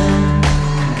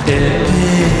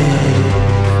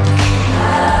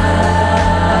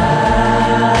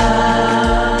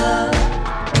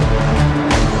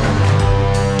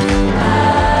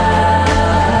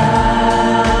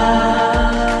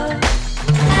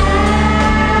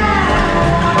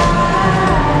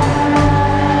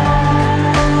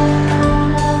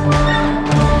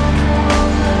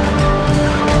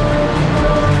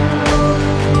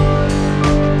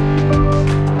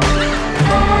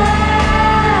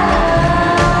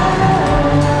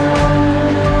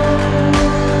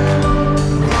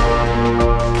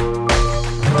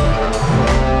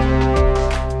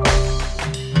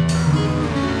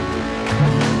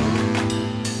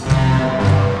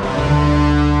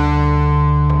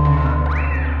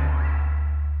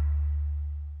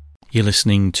 You're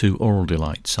listening to Aural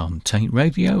Delights on Taint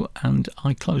Radio, and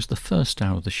I closed the first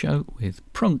hour of the show with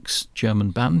Prunk's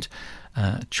German band,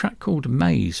 a track called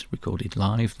Maze, recorded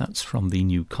live. That's from the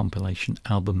new compilation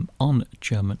album on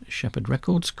German Shepherd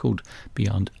Records called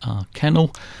Beyond Our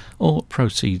Kennel, or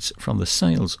proceeds from the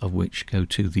sales of which go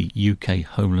to the UK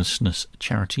homelessness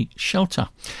charity Shelter.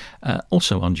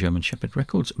 Also on German Shepherd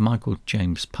Records, Michael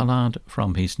James Pollard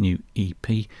from his new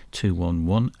EP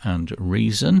 211 and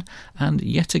Reason, and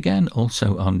yet again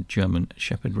also on German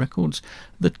Shepherd Records,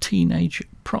 the Teenage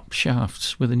Prop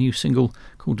Shafts with a new single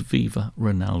called Viva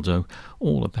Ronaldo,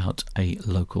 all about a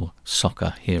local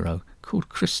soccer hero called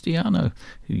Cristiano,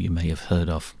 who you may have heard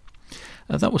of.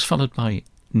 That was followed by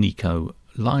Nico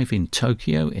live in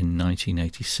Tokyo in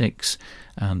 1986,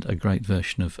 and a great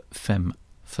version of Femme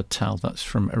Fatale. That's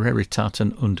from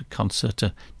Raritaten und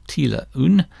Konzerte Thiele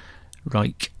Un,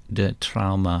 Reich der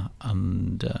Trauma,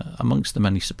 and amongst the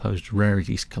many supposed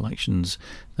rarities collections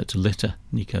that litter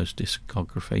Nico's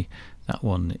discography, that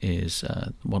one is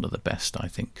one of the best, I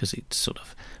think, because it sort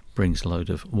of brings a load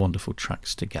of wonderful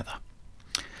tracks together.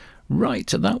 Right,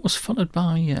 that was followed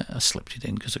by, I slipped it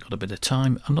in because I got a bit of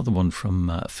time, another one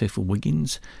from Fearful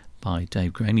Wiggins by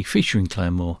Dave Graney, featuring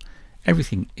Claire Moore.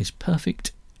 Everything is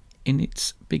perfect in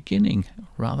its beginning.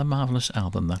 Rather marvellous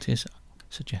album, that is.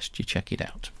 Suggest you check it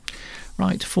out.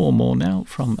 Right, 4 more now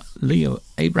from Leo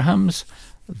Abrahams,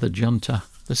 The Junta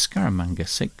the Scaramanga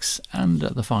 6, and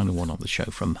the final one on the show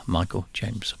from Michael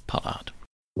James Pollard.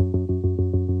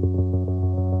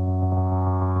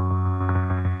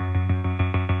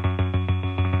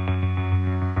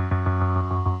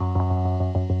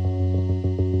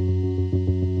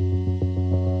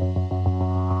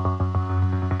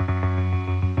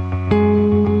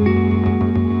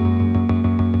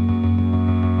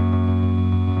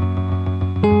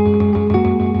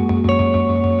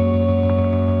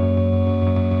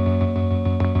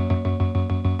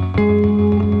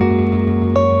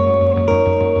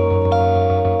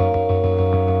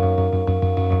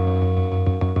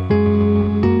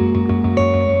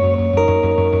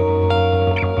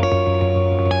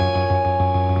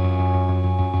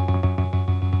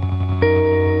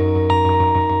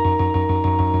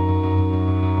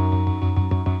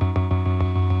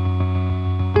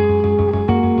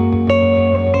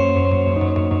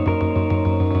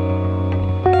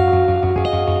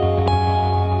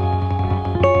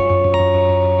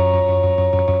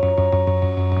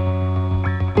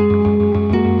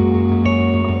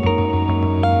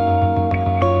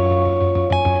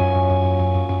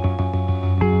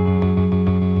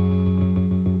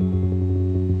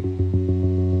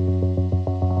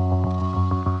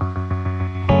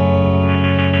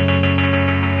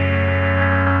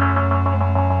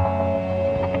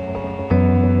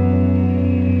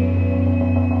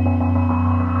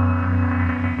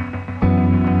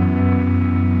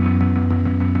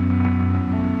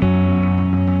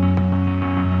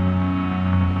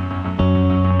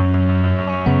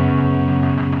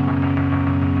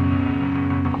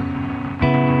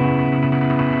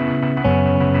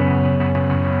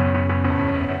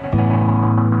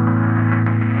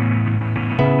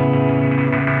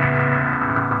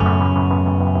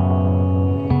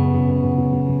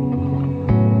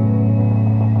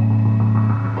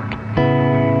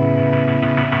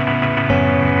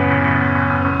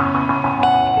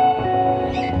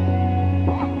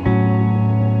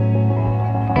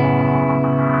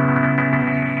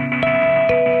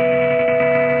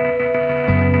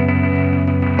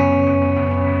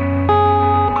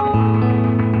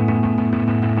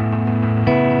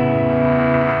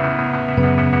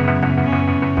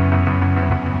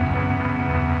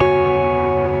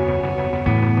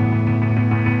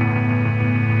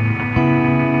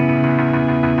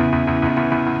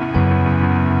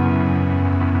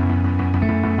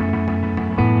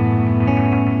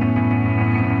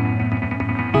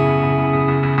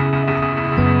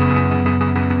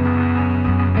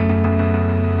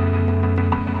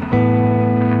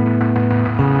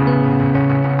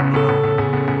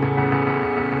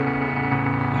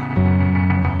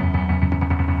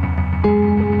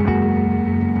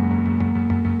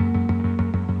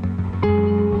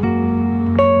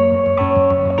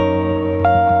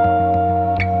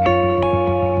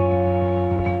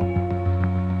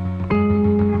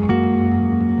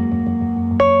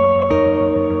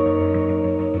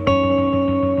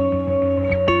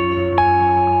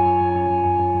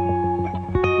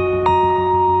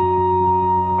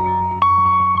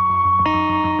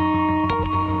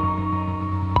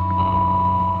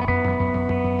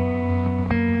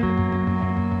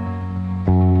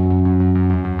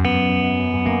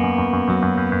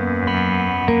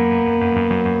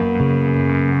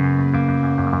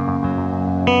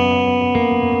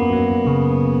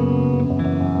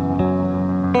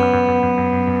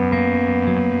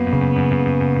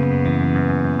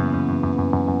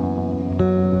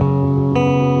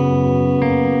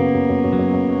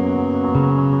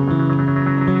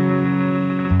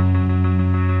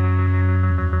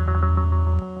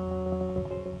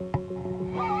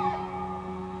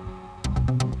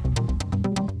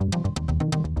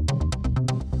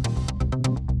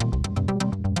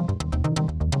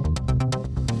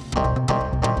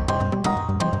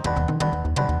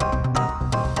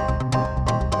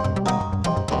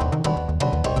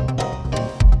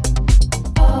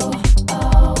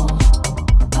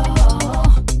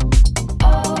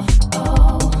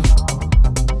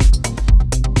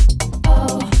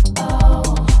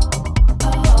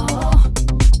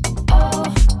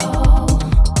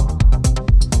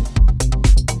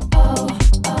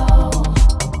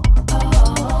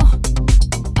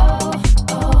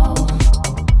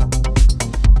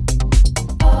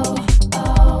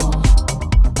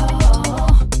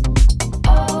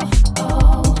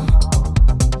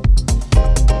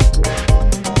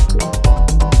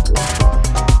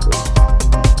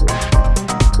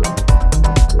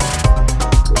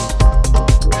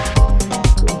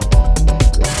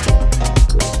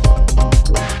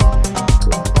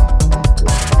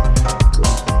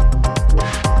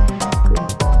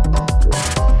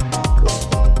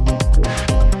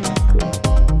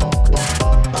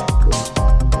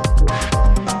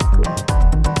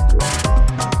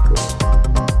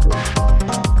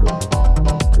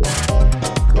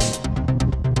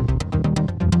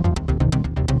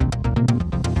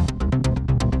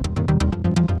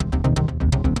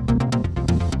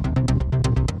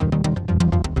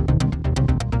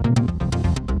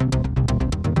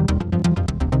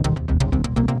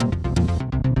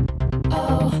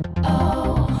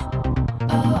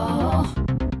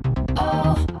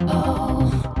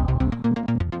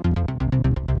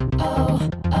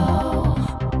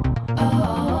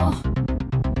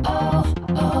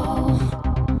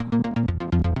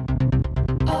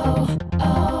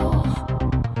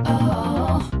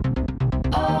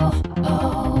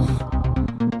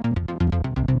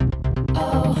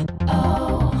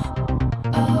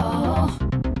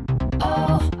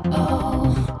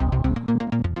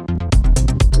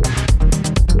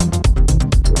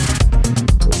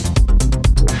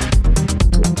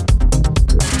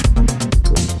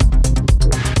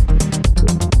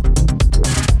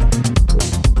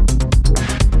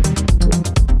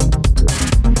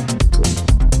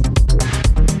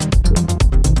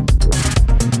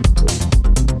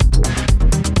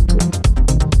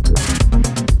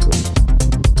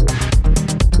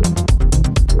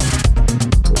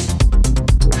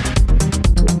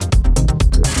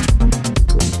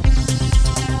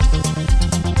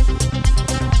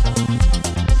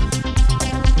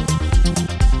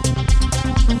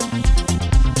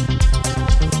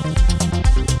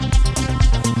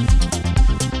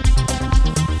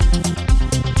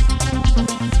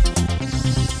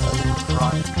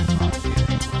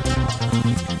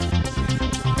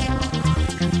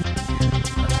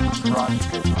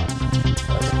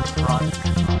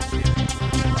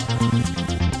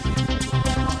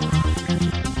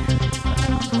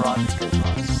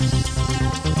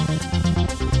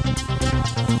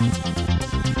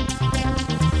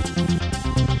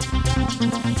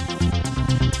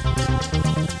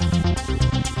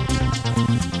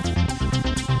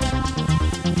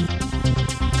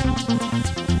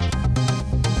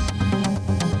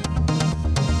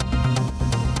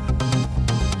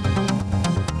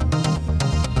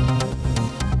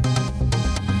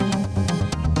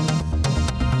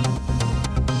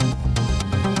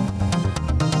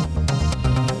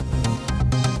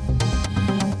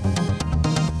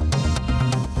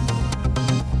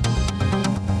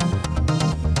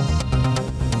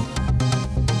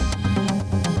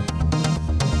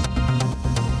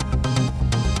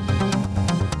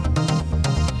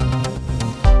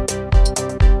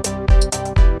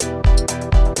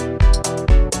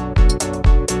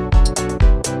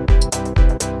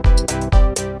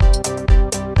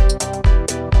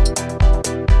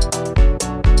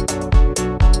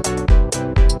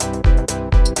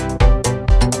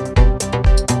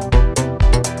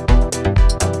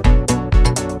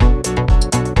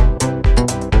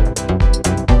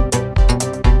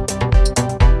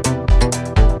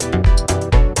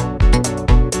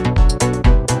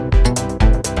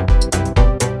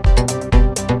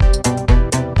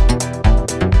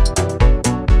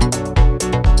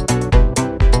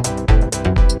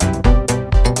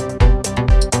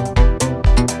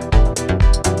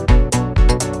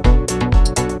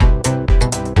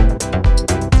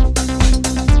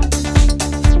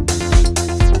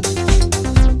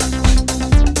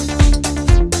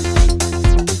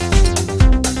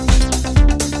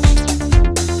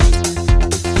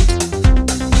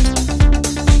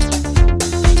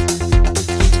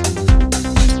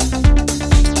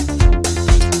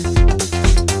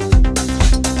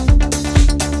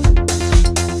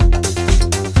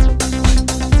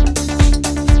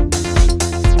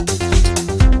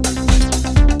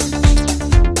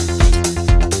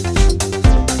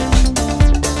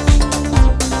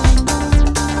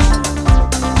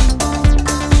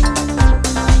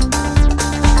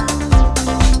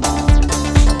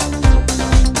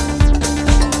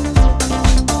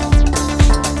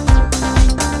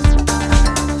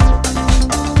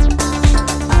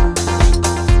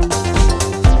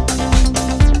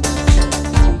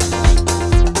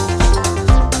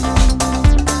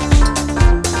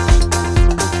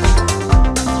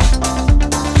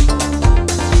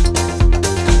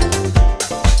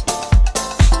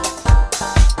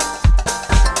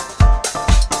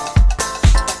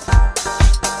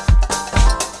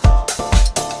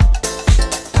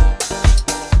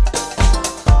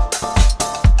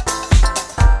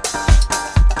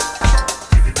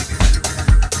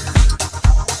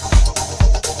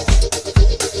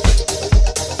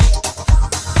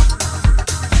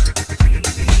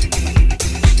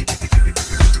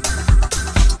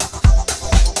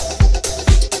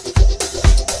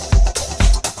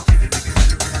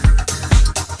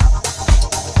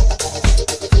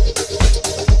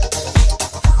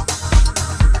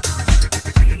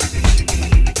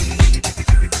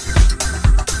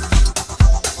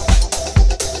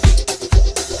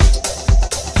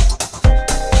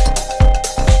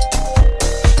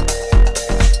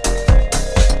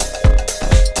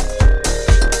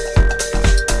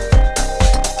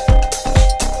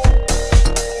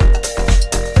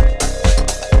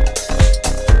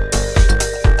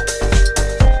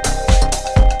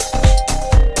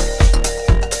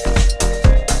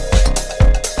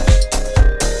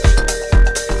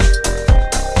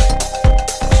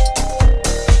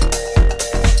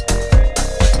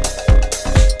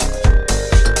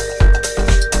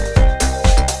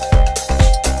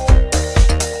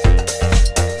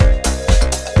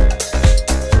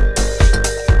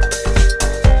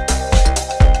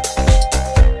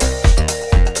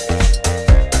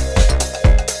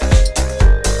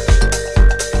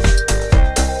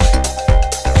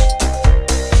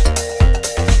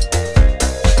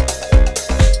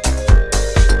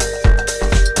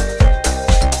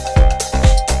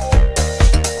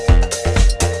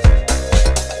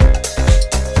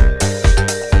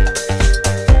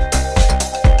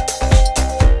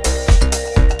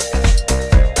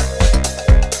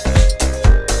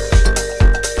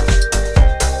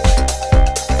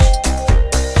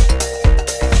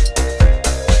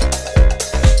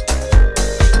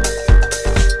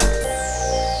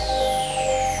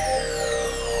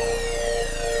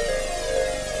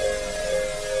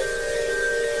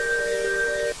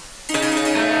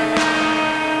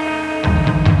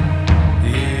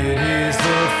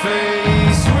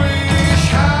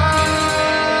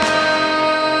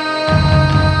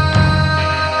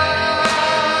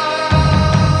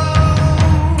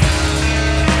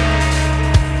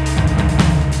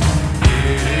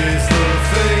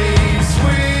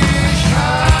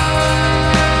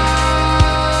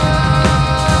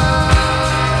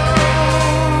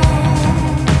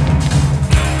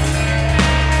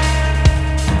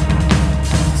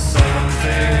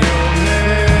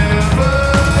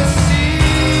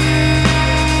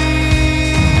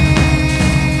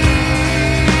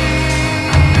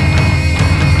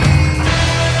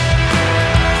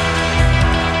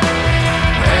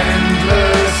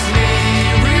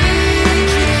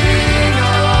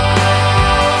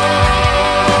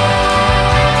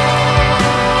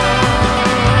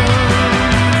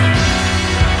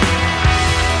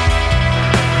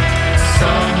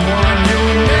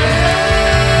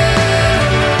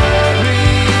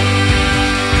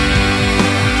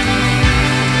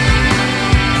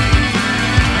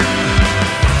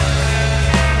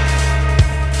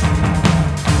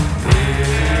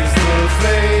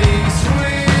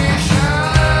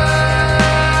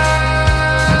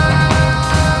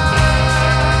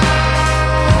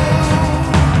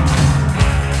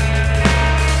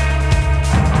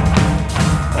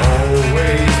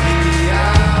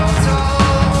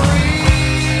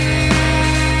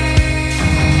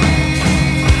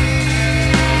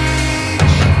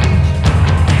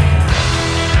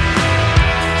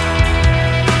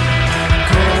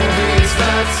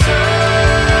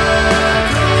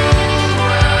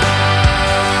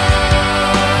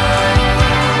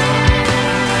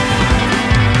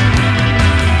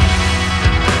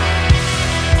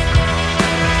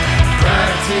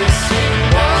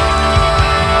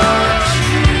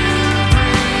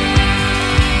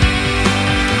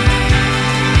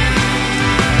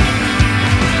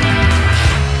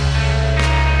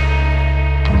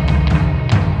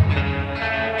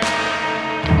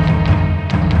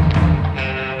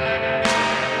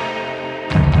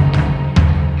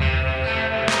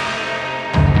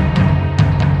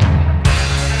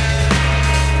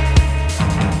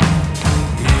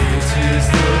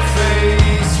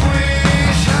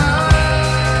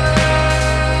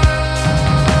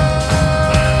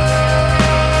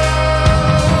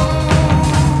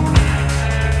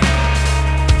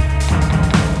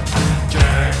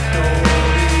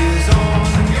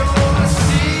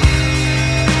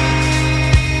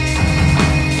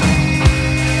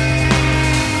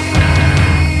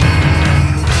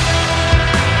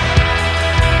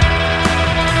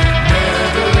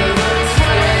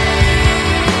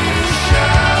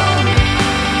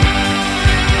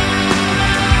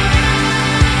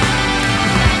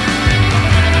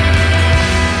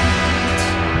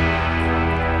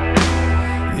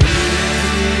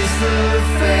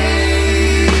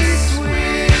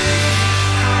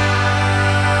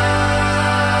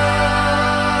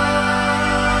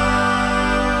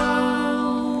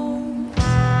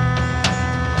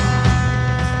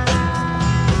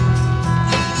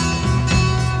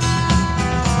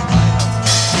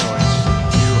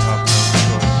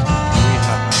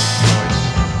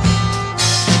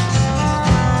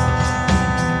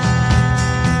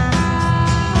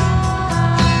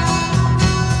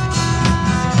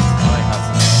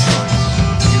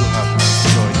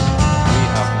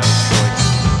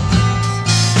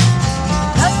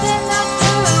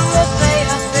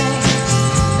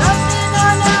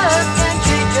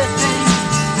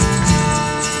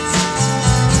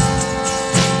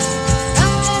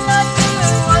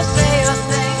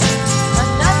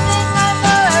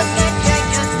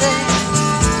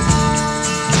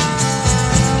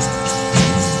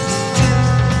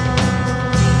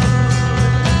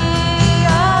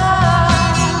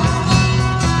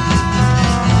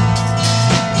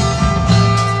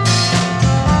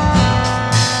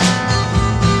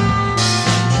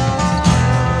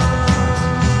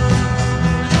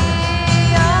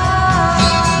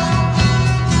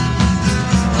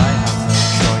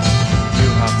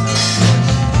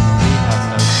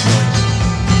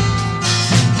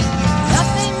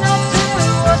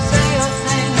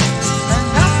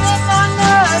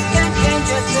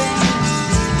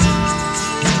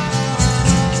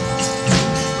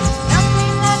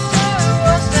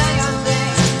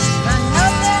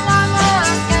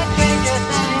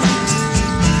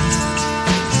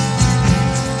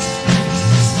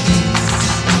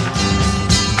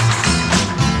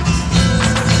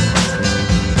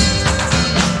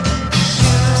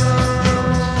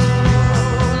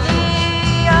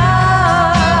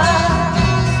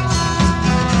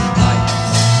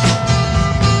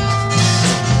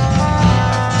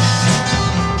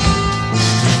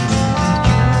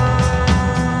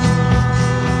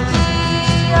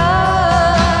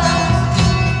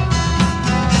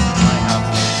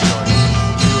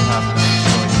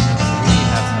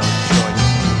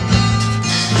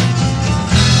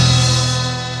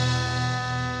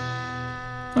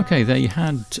 Okay, there you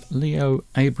had Leo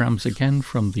Abrams again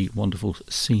from the wonderful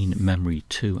Scene Memory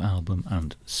 2 album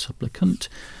and Supplicant.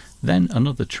 Then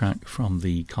another track from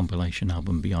the compilation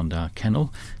album Beyond Our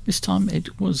Kennel. This time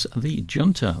it was the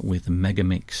Junta with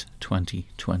Megamix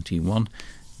 2021.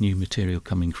 New material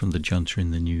coming from the Junta in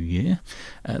the new year.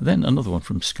 Then another one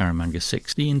from Scaramanga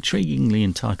 60, intriguingly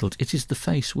entitled It Is the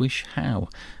Face Wish How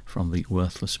from the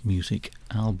Worthless Music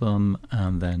album.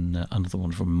 And then another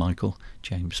one from Michael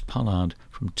James Pollard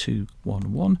from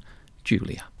 211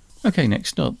 Julia. Okay,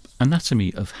 next up,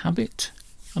 Anatomy of Habit.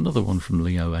 Another one from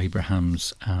Leo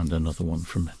Abrahams and another one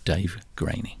from Dave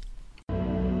Graney.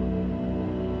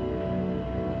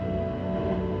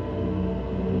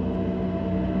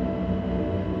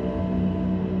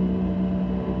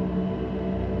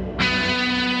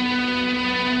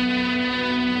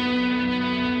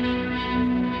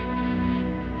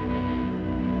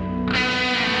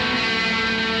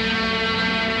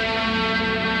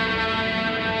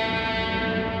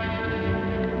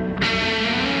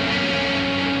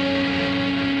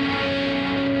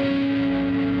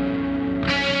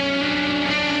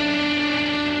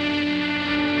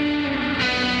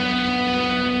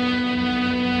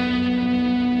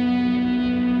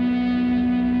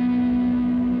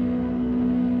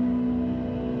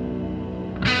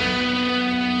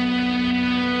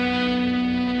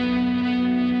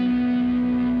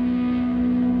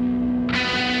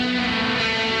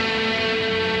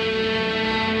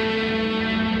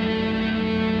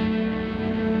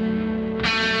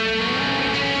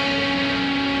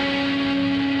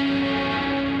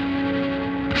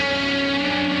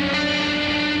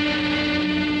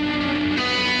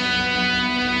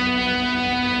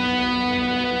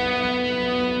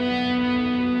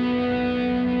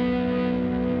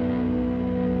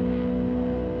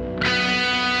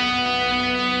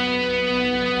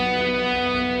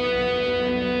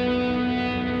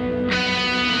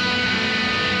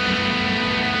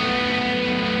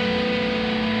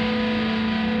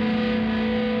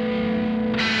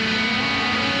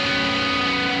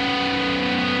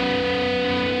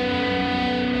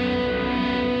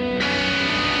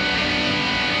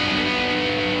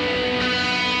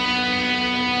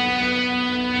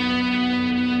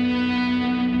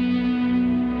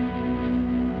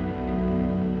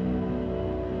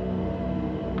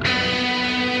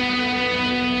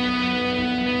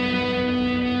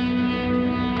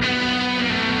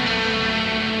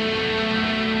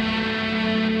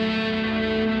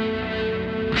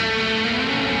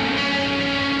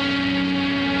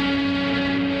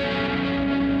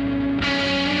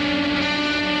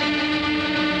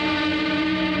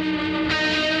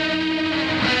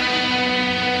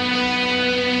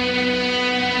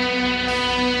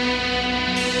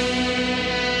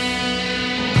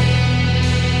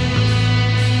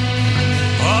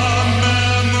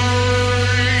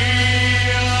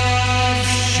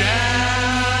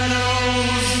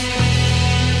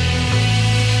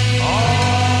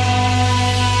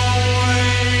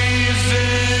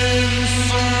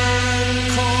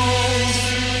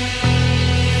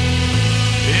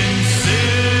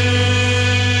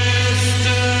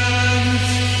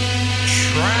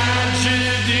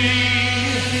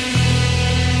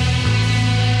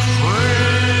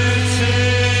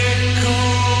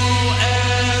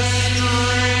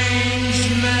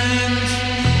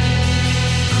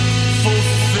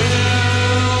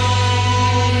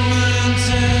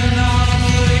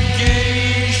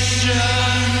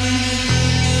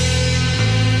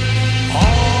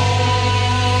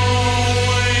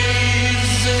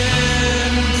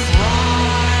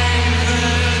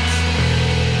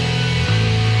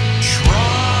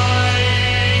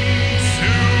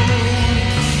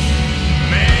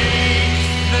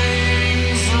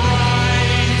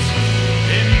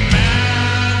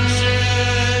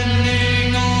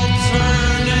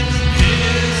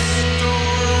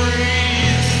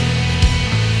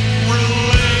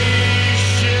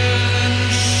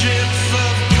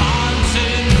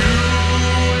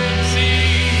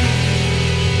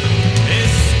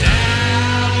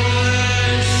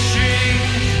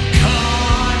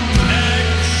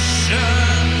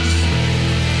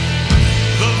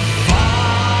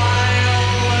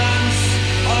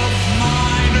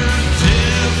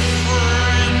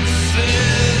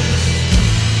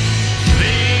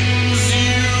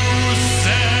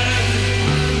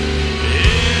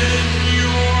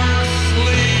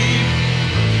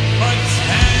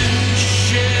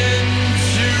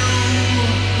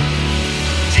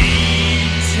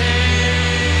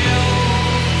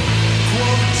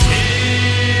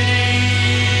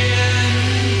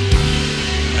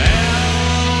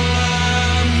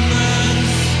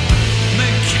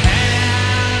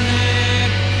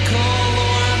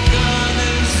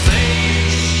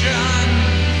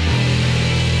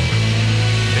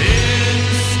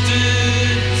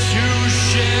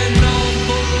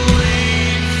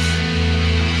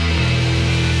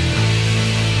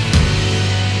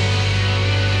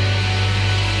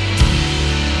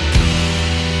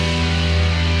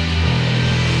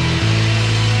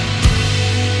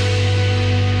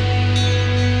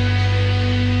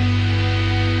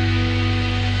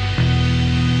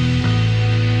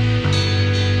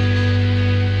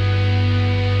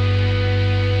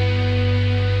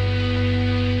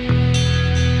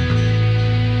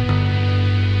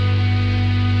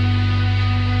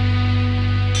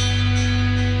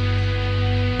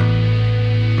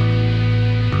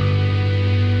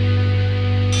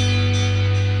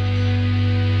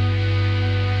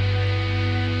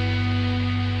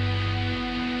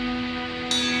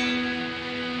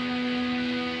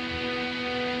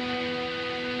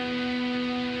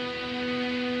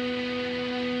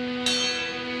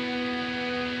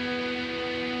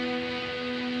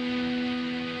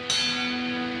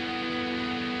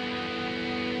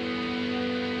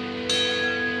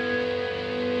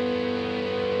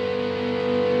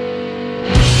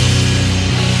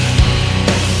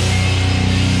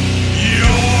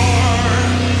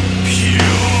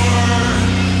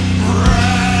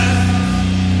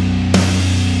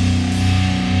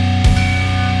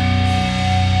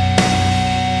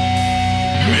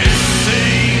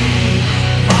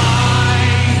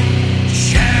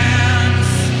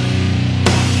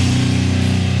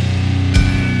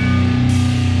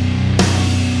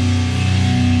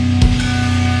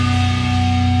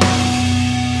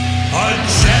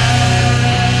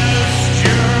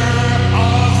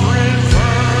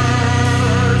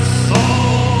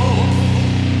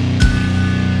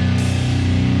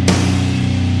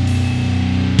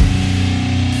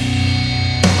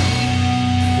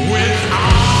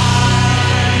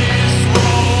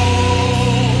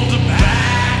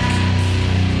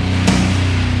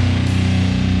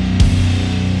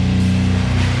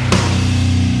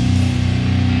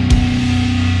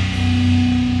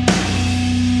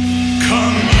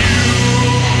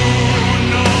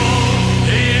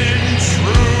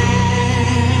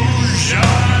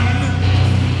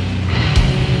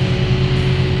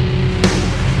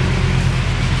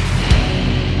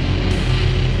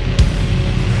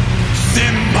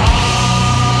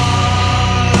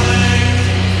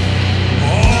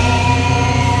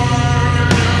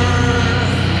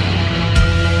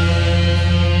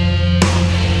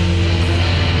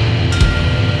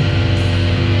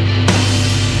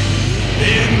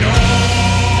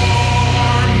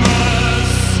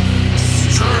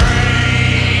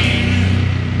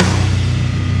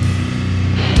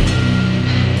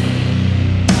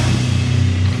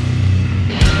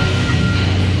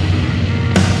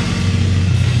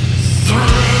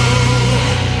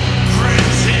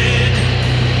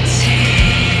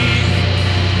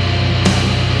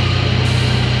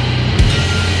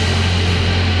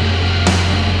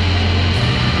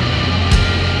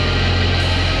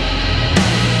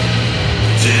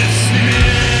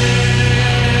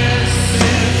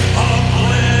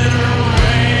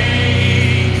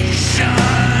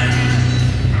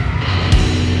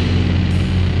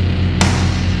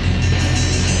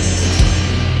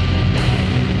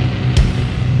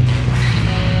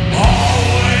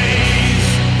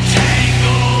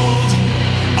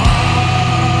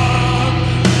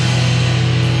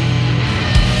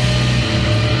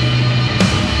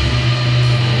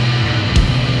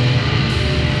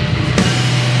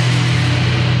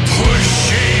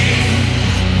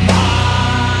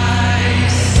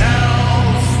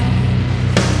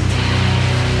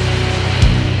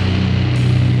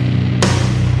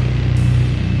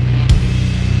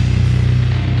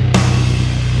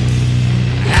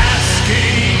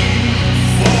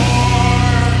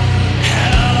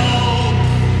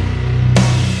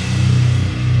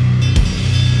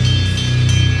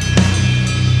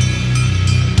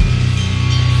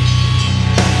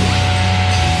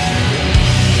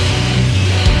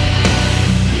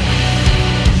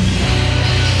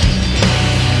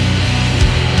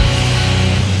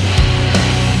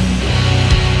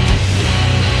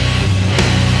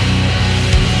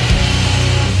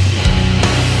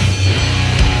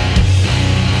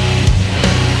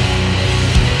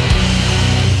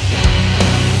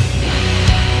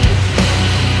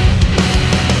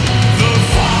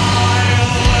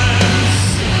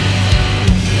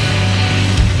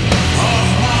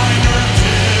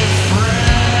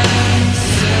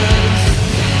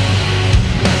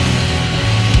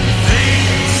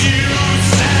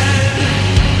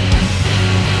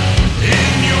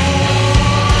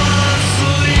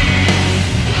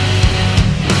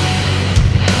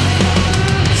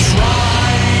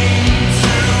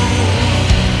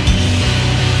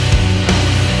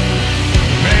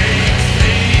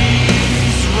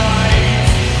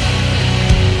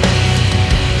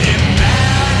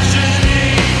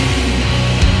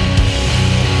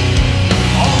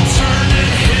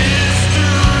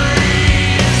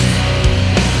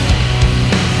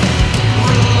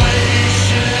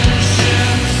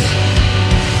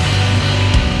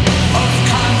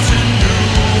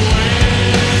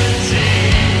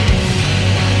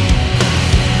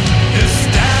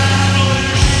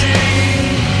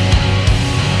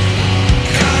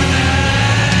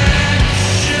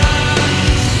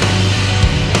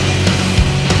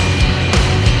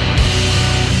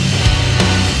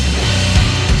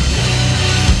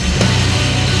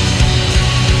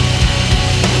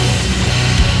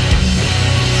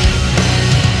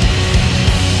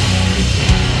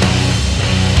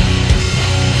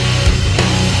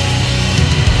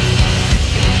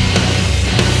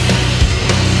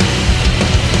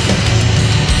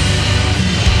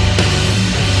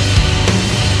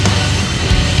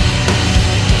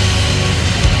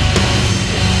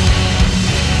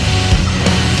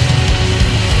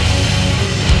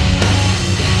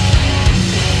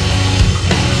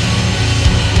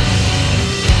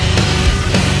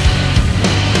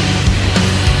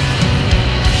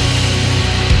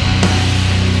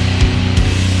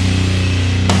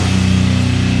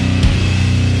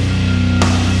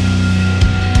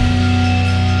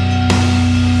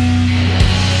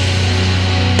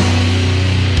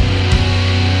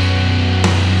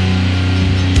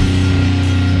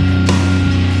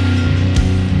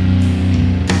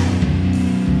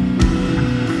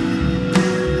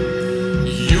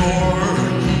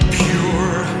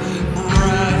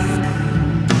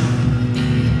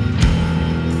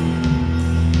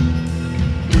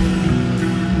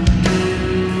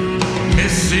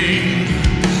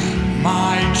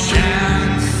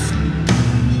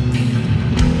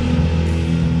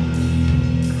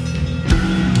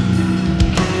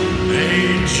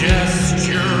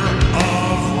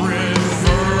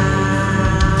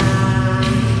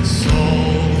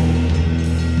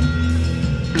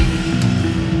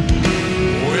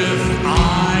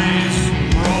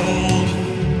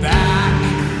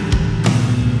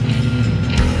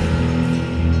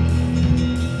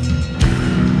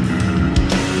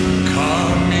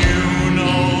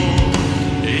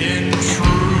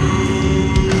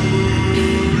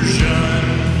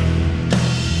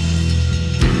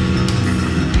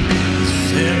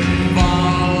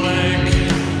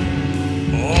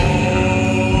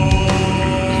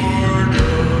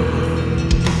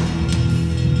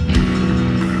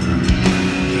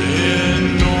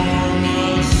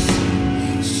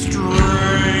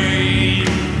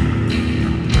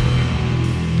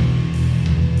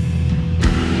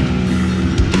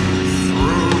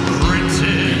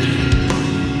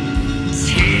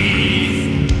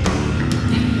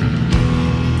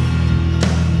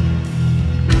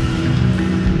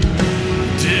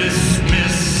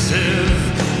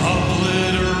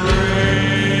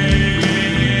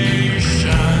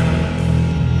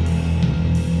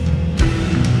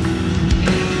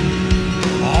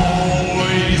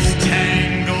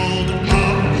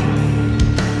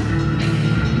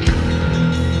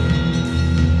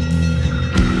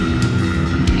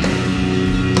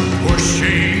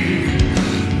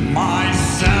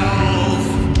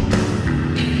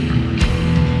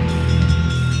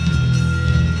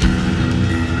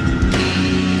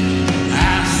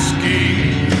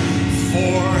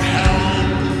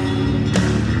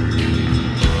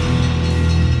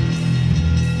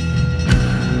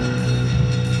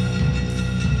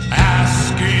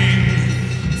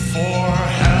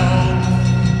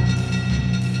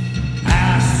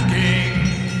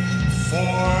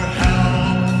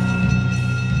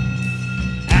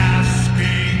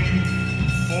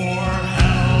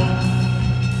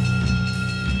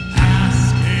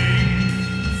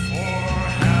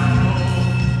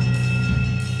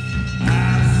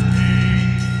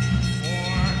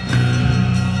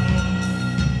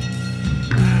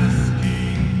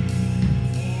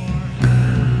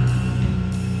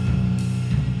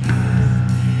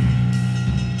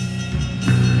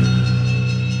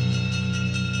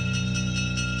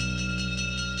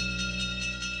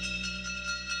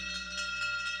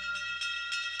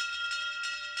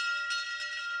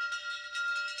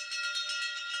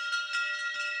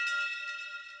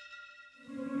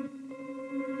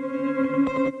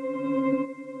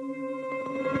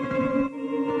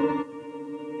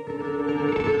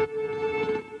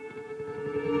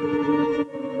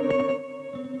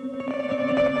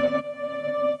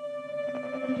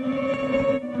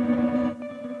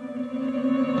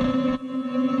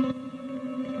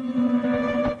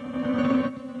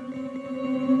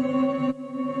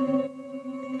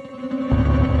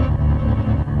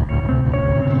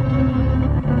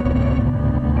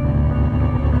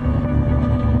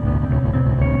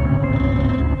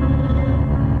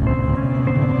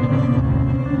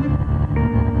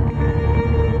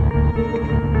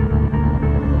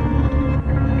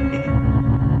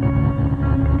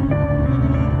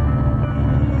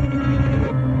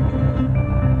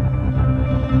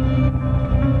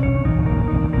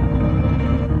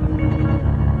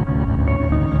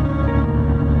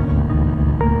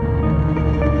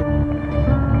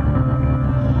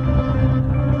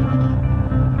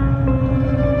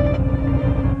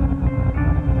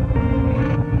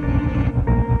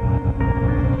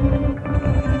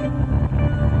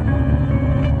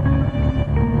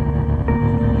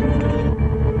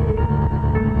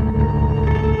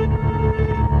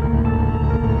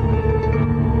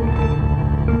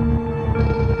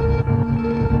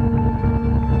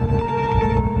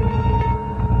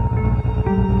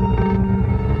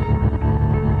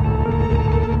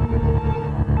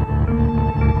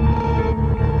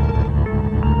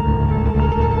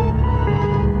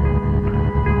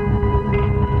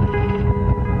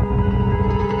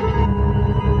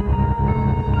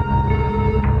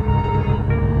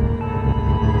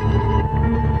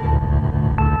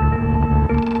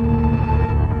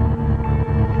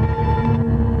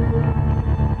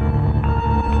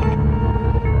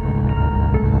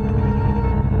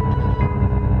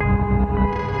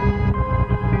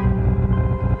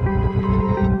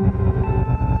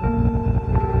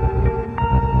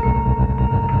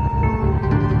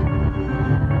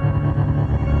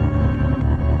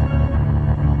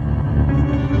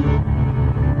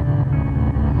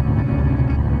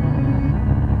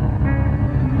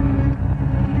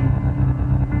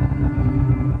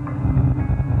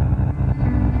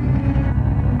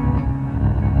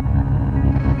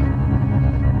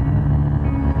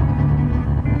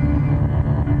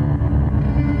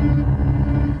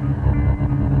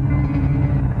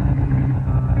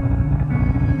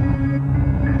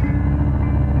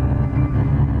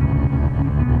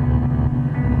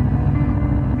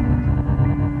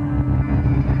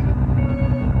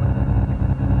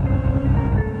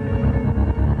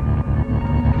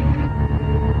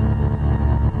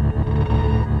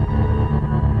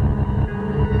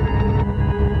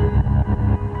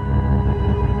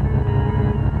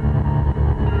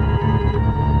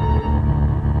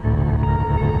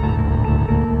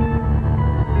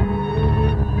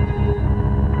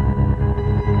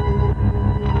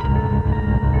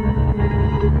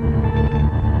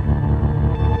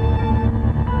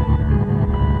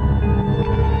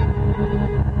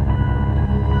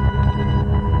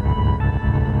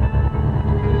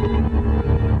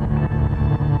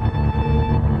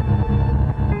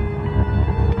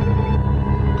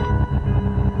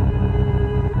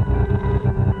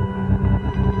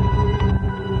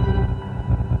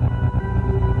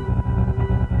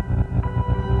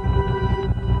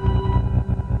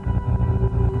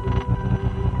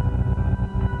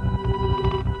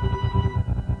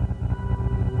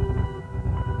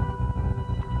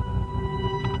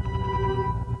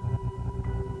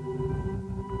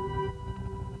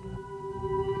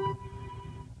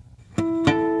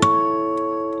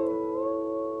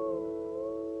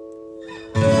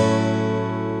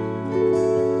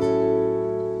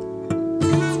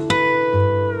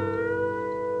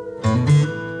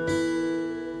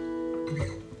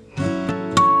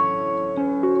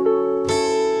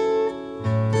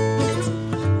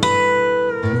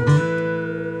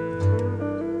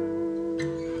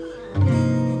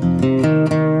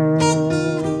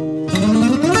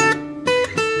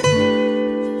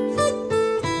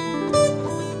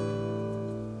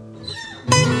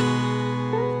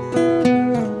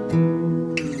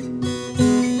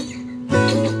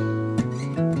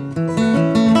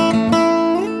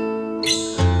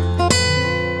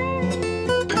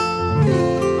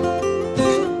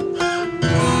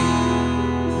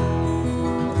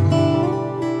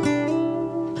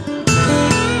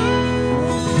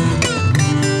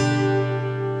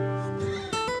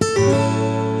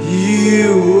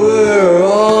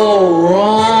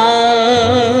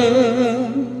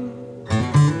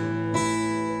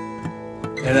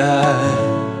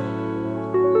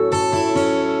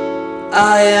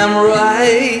 I am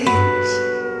right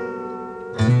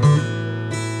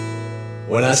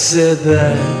when I said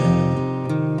that,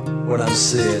 when I'm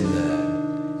saying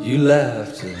that, you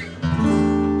laughed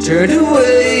and turned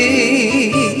away.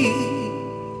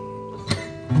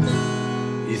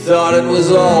 You thought it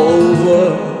was all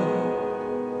over.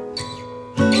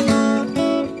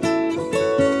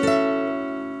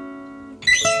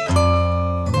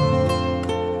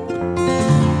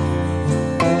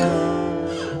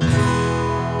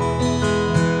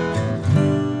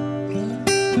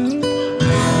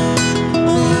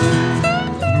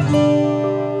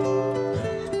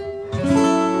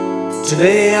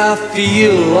 Today I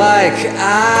feel like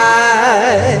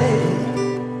I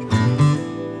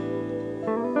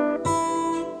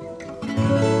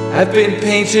have been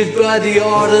painted by the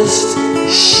artist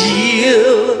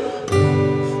shield.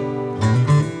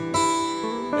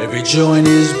 Every joint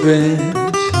is bent,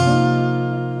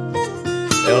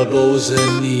 elbows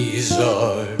and knees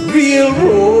are real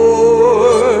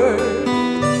raw.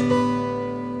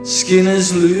 Skin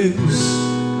is loose,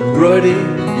 ruddy,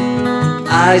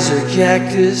 eyes are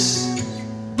cactus,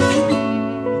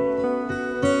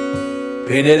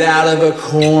 painted out of a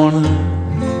corner,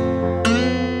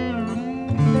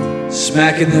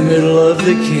 smack in the middle of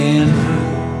the canvas.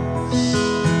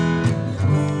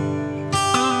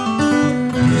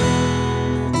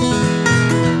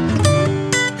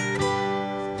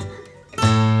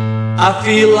 I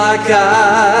feel like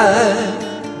I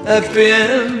have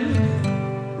been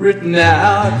written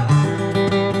out,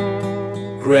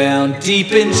 ground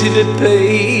deep into the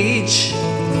page,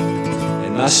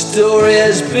 and my story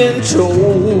has been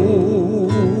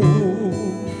told.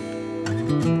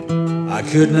 I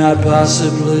could not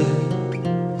possibly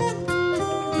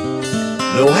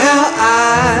know how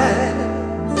I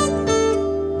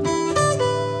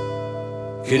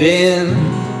could end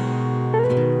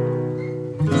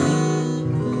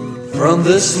from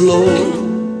this low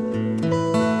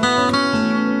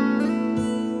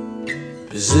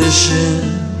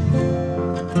position.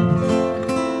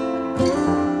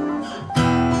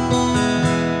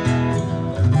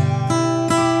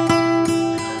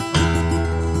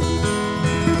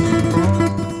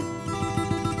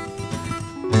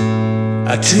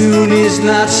 A tune is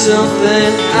not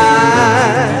something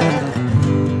I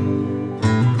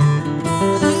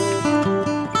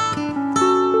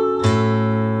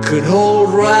could hold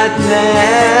right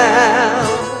now.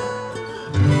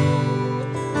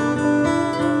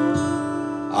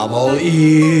 I'm all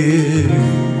ears,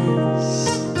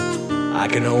 I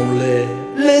can only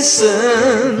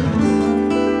listen.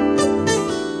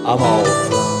 I'm all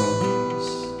thumbs,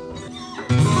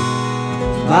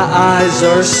 my eyes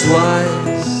are sliced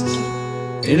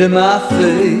into my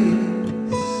face.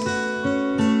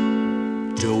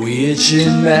 Doughy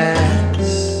itching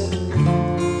mats,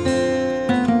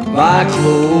 my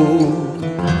clothes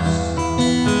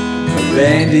are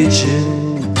bandaging.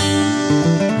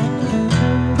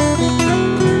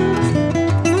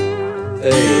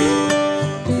 Hey,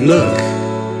 look,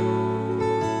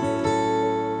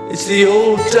 it's the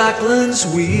old Docklands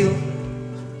wheel.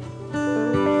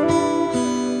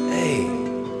 Hey,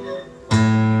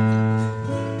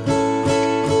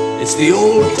 it's the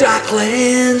old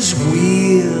Docklands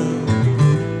wheel.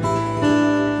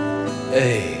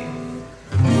 Hey,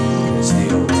 it's the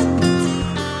old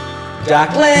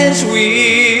Docklands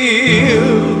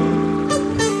wheel.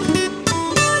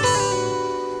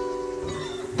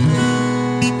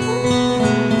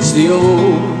 It's the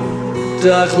old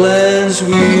Docklands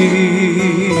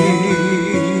wheel.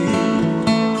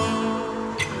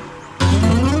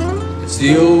 It's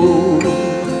the old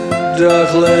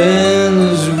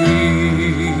Docklands wheel.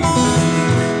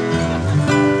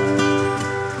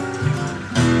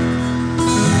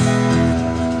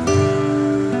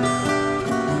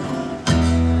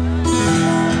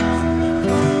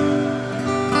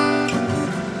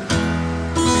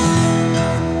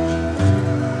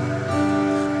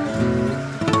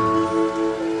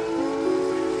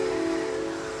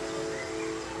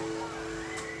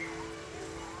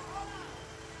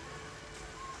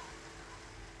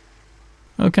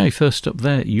 Okay, first up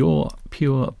there, Your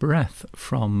Pure Breath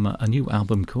from a new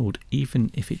album called Even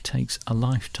If It Takes a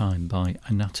Lifetime by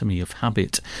Anatomy of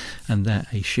Habit, and they're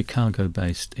a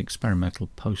Chicago-based experimental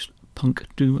post-punk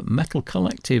doom metal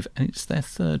collective, and it's their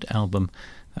third album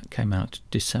that came out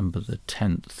December the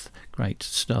 10th. Great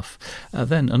stuff.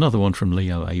 Then another one from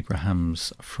Leo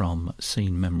Abrahams from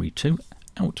Scene Memory 2.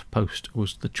 Outpost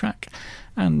was the track,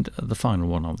 and the final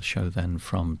one on the show then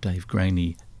from Dave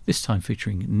Graney, this time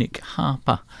featuring Nick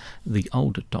Harper, the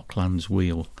old Docklands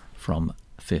Wheel from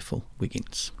Fearful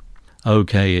Wiggins.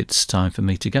 Okay, it's time for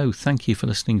me to go. Thank you for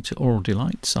listening to Aural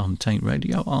Delights on Taint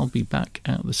Radio. I'll be back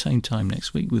at the same time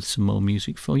next week with some more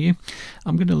music for you.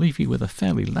 I'm going to leave you with a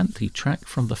fairly lengthy track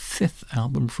from the 5th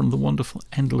album from the wonderful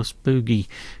Endless Boogie.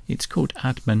 It's called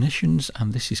Admonitions,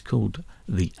 and this is called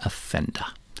The Offender.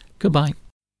 Goodbye.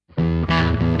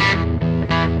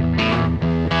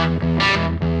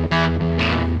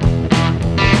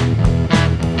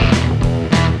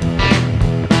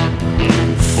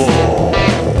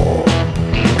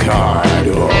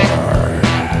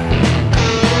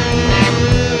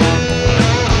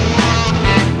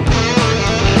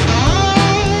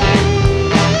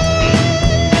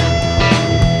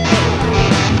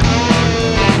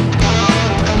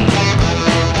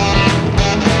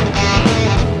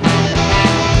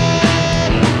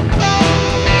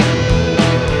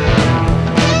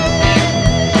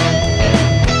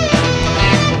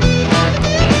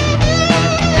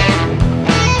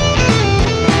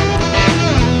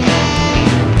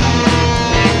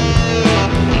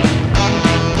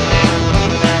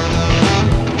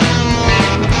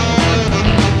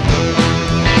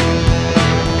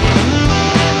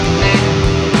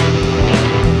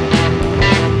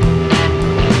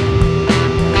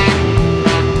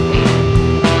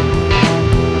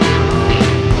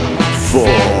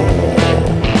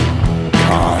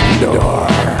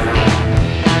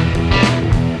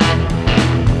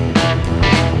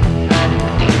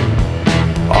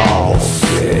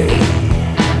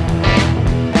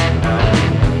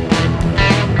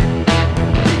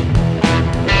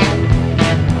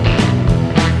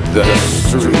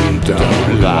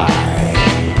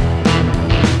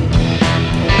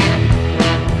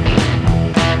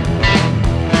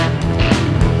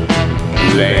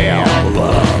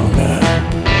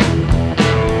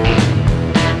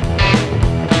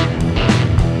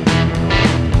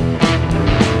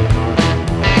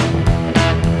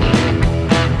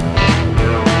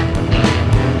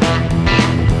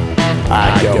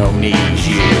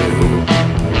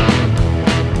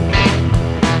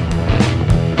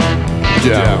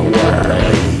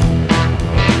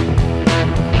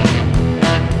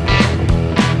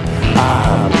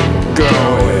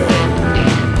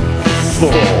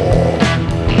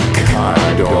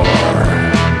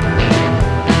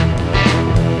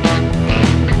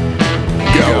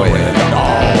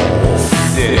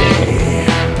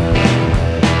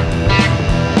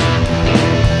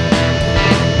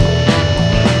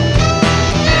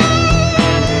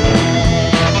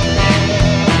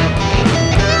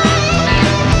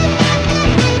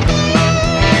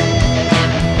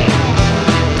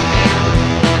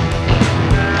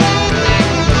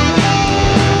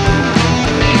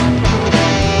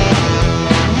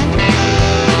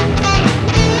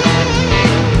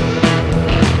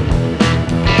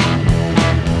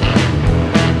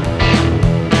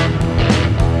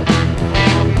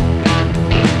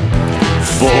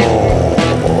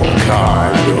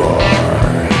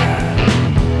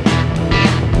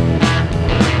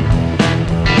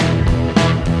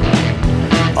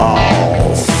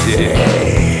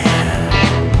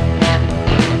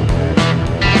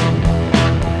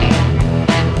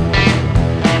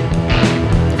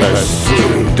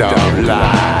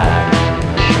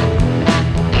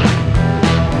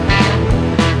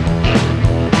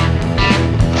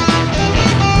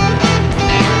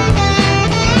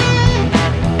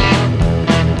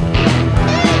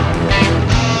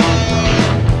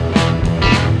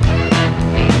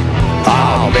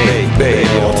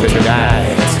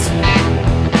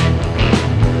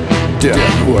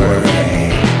 Don't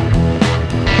worry,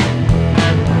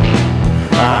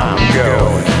 I'm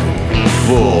going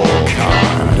full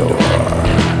condor.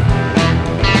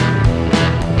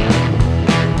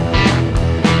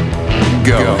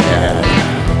 Go ahead.